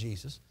something for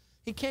Jesus.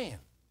 He can.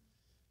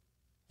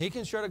 He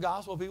can share the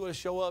gospel, people to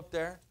show up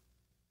there,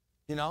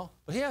 you know,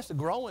 but he has to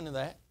grow into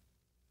that.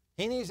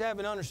 He needs to have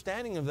an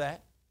understanding of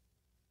that.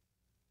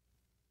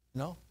 You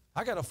know,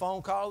 I got a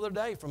phone call the other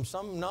day from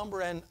some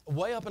number and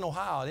way up in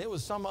Ohio. It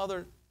was some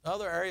other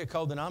area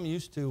code than I'm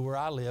used to where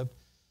I lived.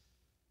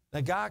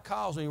 The guy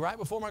calls me right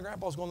before my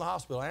grandpa was going to the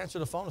hospital. I answered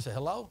the phone and said,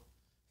 hello?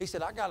 He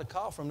said, I got a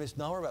call from this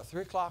number about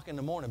 3 o'clock in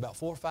the morning, about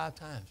 4 or 5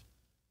 times.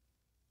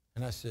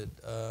 And I said,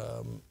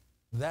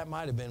 that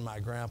might have been my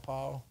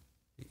grandpa.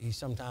 He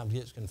sometimes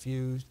gets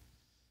confused.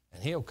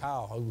 And he'll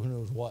call who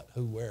knows what,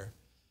 who, where.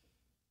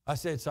 I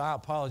said, so I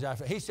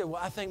apologize. He said,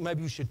 well, I think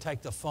maybe you should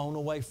take the phone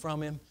away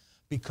from him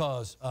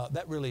because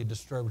that really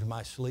disturbed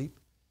my sleep.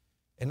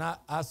 And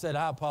I said,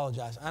 I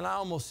apologize. And I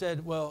almost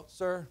said, well,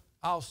 sir,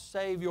 I'll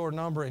save your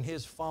number in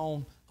his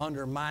phone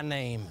under my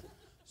name.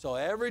 So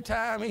every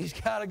time he's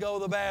got to go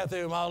to the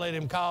bathroom, I'll let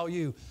him call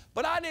you.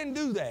 But I didn't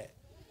do that.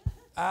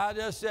 I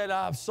just said,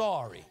 I'm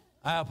sorry.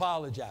 I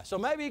apologize. So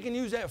maybe he can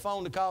use that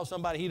phone to call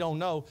somebody he don't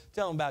know,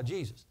 tell him about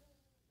Jesus.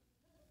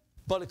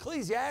 But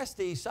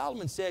Ecclesiastes,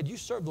 Solomon said, you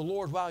serve the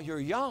Lord while you're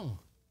young.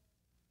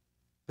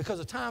 Because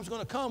the time's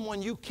going to come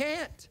when you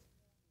can't.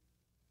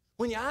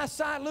 When your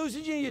eyesight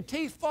loses you, your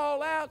teeth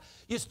fall out,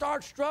 you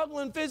start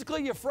struggling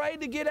physically, you're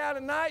afraid to get out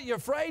at night, you're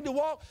afraid to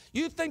walk.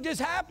 You think this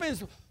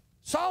happens.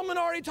 Solomon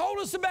already told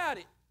us about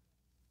it.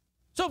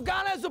 So if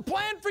God has a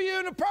plan for you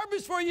and a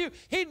purpose for you,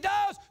 He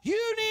does.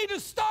 You need to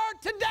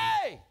start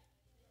today.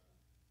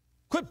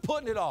 Quit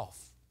putting it off.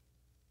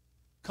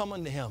 Come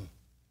unto Him.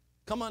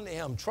 Come unto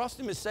Him. Trust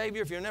Him as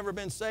Savior. If you've never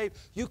been saved,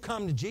 you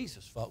come to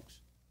Jesus,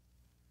 folks.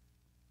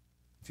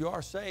 If you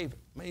are saved,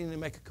 maybe you need to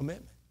make a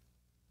commitment.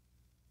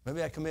 Maybe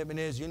that commitment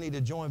is you need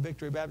to join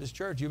Victory Baptist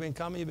Church. You've been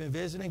coming, you've been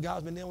visiting,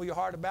 God's been dealing with your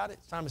heart about it.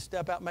 It's time to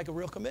step out and make a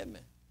real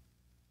commitment.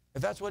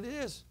 If that's what it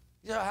is,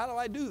 you know, how do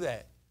I do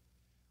that?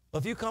 Well,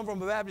 if you come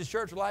from a Baptist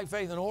church with life,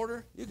 faith, and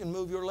order, you can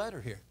move your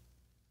letter here.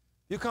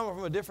 If you come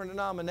from a different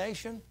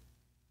denomination,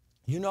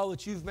 you know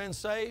that you've been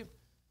saved,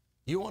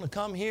 you want to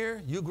come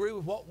here, you agree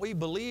with what we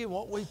believe,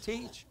 what we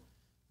teach,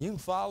 you can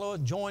follow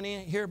and join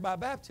in here by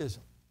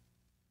baptism.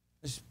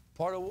 It's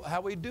part of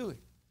how we do it.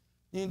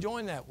 You can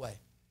join that way.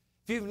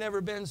 If you've never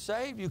been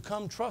saved, you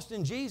come trust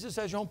in Jesus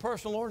as your own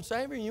personal Lord and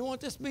Savior, and you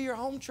want this to be your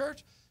home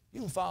church,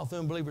 you can follow through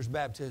in believer's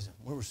baptism.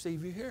 We'll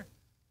receive you here.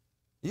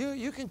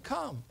 You can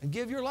come and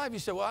give your life. You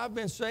say, well, I've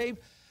been saved.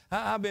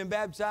 I've been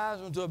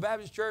baptized into a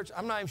Baptist church.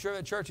 I'm not even sure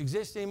that church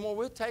exists anymore.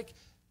 We'll take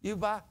you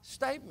by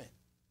statement.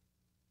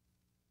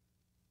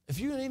 If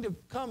you need to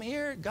come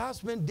here,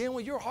 God's been dealing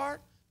with your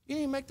heart, you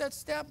need to make that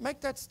step.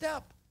 Make that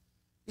step.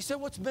 You said,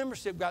 what's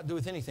membership got to do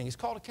with anything? It's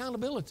called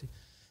accountability.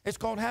 It's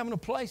called having a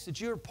place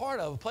that you're a part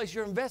of, a place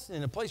you're investing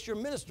in, a place you're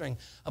ministering,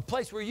 a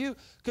place where you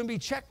can be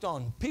checked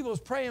on. People's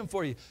praying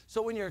for you.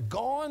 So when you're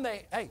gone,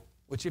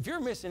 which if you're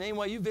missing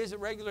anyway, you visit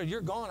regularly,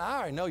 you're gone, I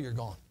already know you're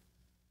gone.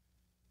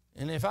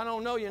 And if I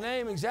don't know your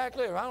name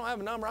exactly or I don't have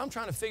a number, I'm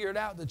trying to figure it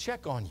out to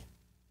check on you.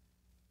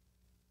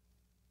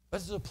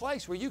 But it's a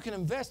place where you can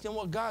invest in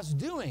what God's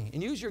doing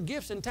and use your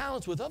gifts and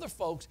talents with other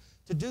folks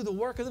to do the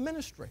work of the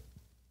ministry.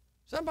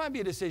 So that might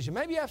be a decision.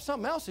 Maybe you have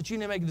something else that you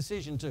need to make a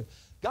decision to.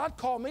 God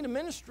called me to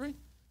ministry.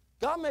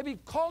 God may be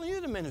calling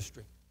you to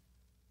ministry.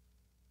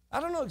 I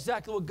don't know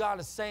exactly what God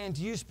is saying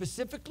to you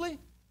specifically,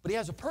 but He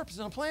has a purpose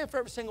and a plan for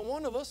every single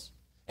one of us.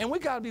 And we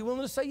got to be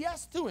willing to say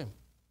yes to Him.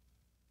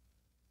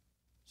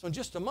 So in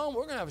just a moment,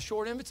 we're going to have a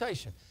short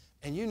invitation.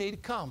 And you need to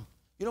come.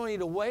 You don't need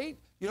to wait.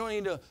 You don't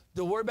need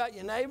to worry about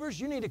your neighbors.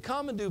 You need to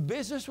come and do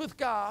business with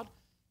God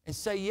and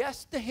say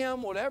yes to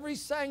Him, whatever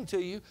He's saying to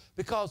you,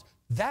 because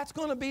that's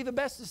going to be the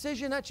best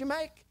decision that you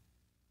make,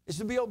 is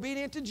to be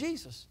obedient to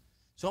Jesus.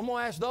 So I'm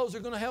going to ask those who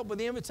are going to help with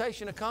the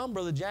invitation to come,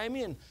 Brother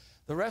Jamie and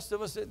The rest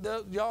of us,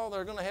 y'all that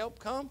are going to help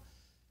come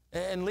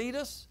and lead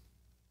us.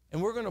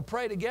 And we're going to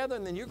pray together,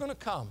 and then you're going to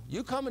come.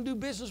 You come and do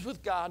business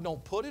with God.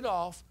 Don't put it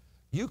off.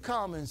 You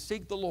come and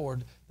seek the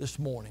Lord this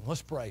morning.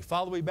 Let's pray.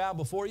 Father, we bow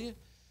before you.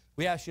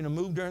 We ask you to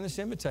move during this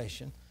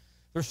invitation.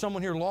 There's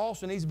someone here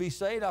lost and needs to be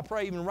saved. I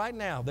pray even right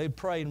now they'd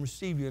pray and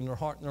receive you in their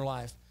heart and their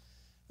life.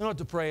 They don't have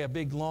to pray a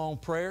big, long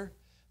prayer.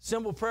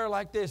 Simple prayer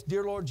like this: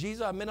 Dear Lord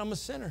Jesus, I admit I'm a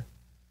sinner.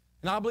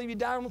 And I believe you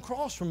died on the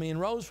cross for me and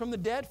rose from the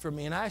dead for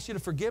me. And I ask you to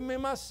forgive me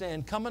of my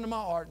sin, come into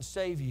my heart and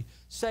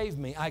save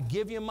me. I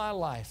give you my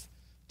life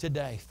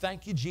today.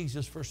 Thank you,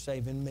 Jesus, for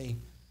saving me.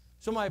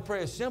 Somebody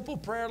pray a simple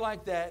prayer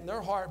like that in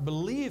their heart,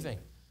 believing,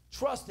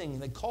 trusting,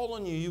 they call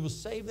on you. You will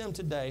save them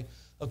today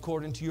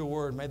according to your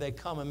word. May they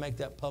come and make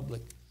that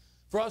public.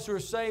 For us who are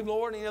saved,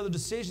 Lord, any other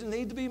decisions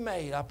need to be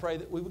made, I pray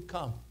that we would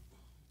come.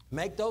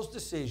 Make those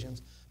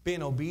decisions,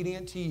 being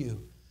obedient to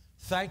you.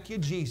 Thank you,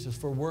 Jesus,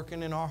 for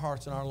working in our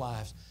hearts and our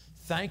lives.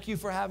 Thank you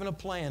for having a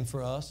plan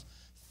for us.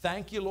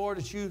 Thank you, Lord,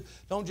 that you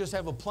don't just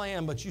have a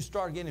plan, but you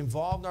start getting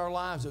involved in our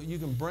lives, that you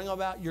can bring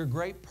about your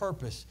great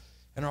purpose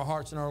in our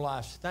hearts and our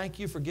lives. Thank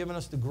you for giving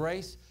us the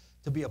grace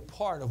to be a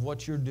part of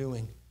what you're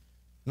doing.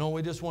 Lord,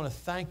 we just want to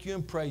thank you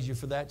and praise you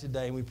for that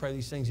today. And we pray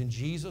these things in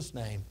Jesus'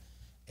 name.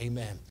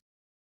 Amen.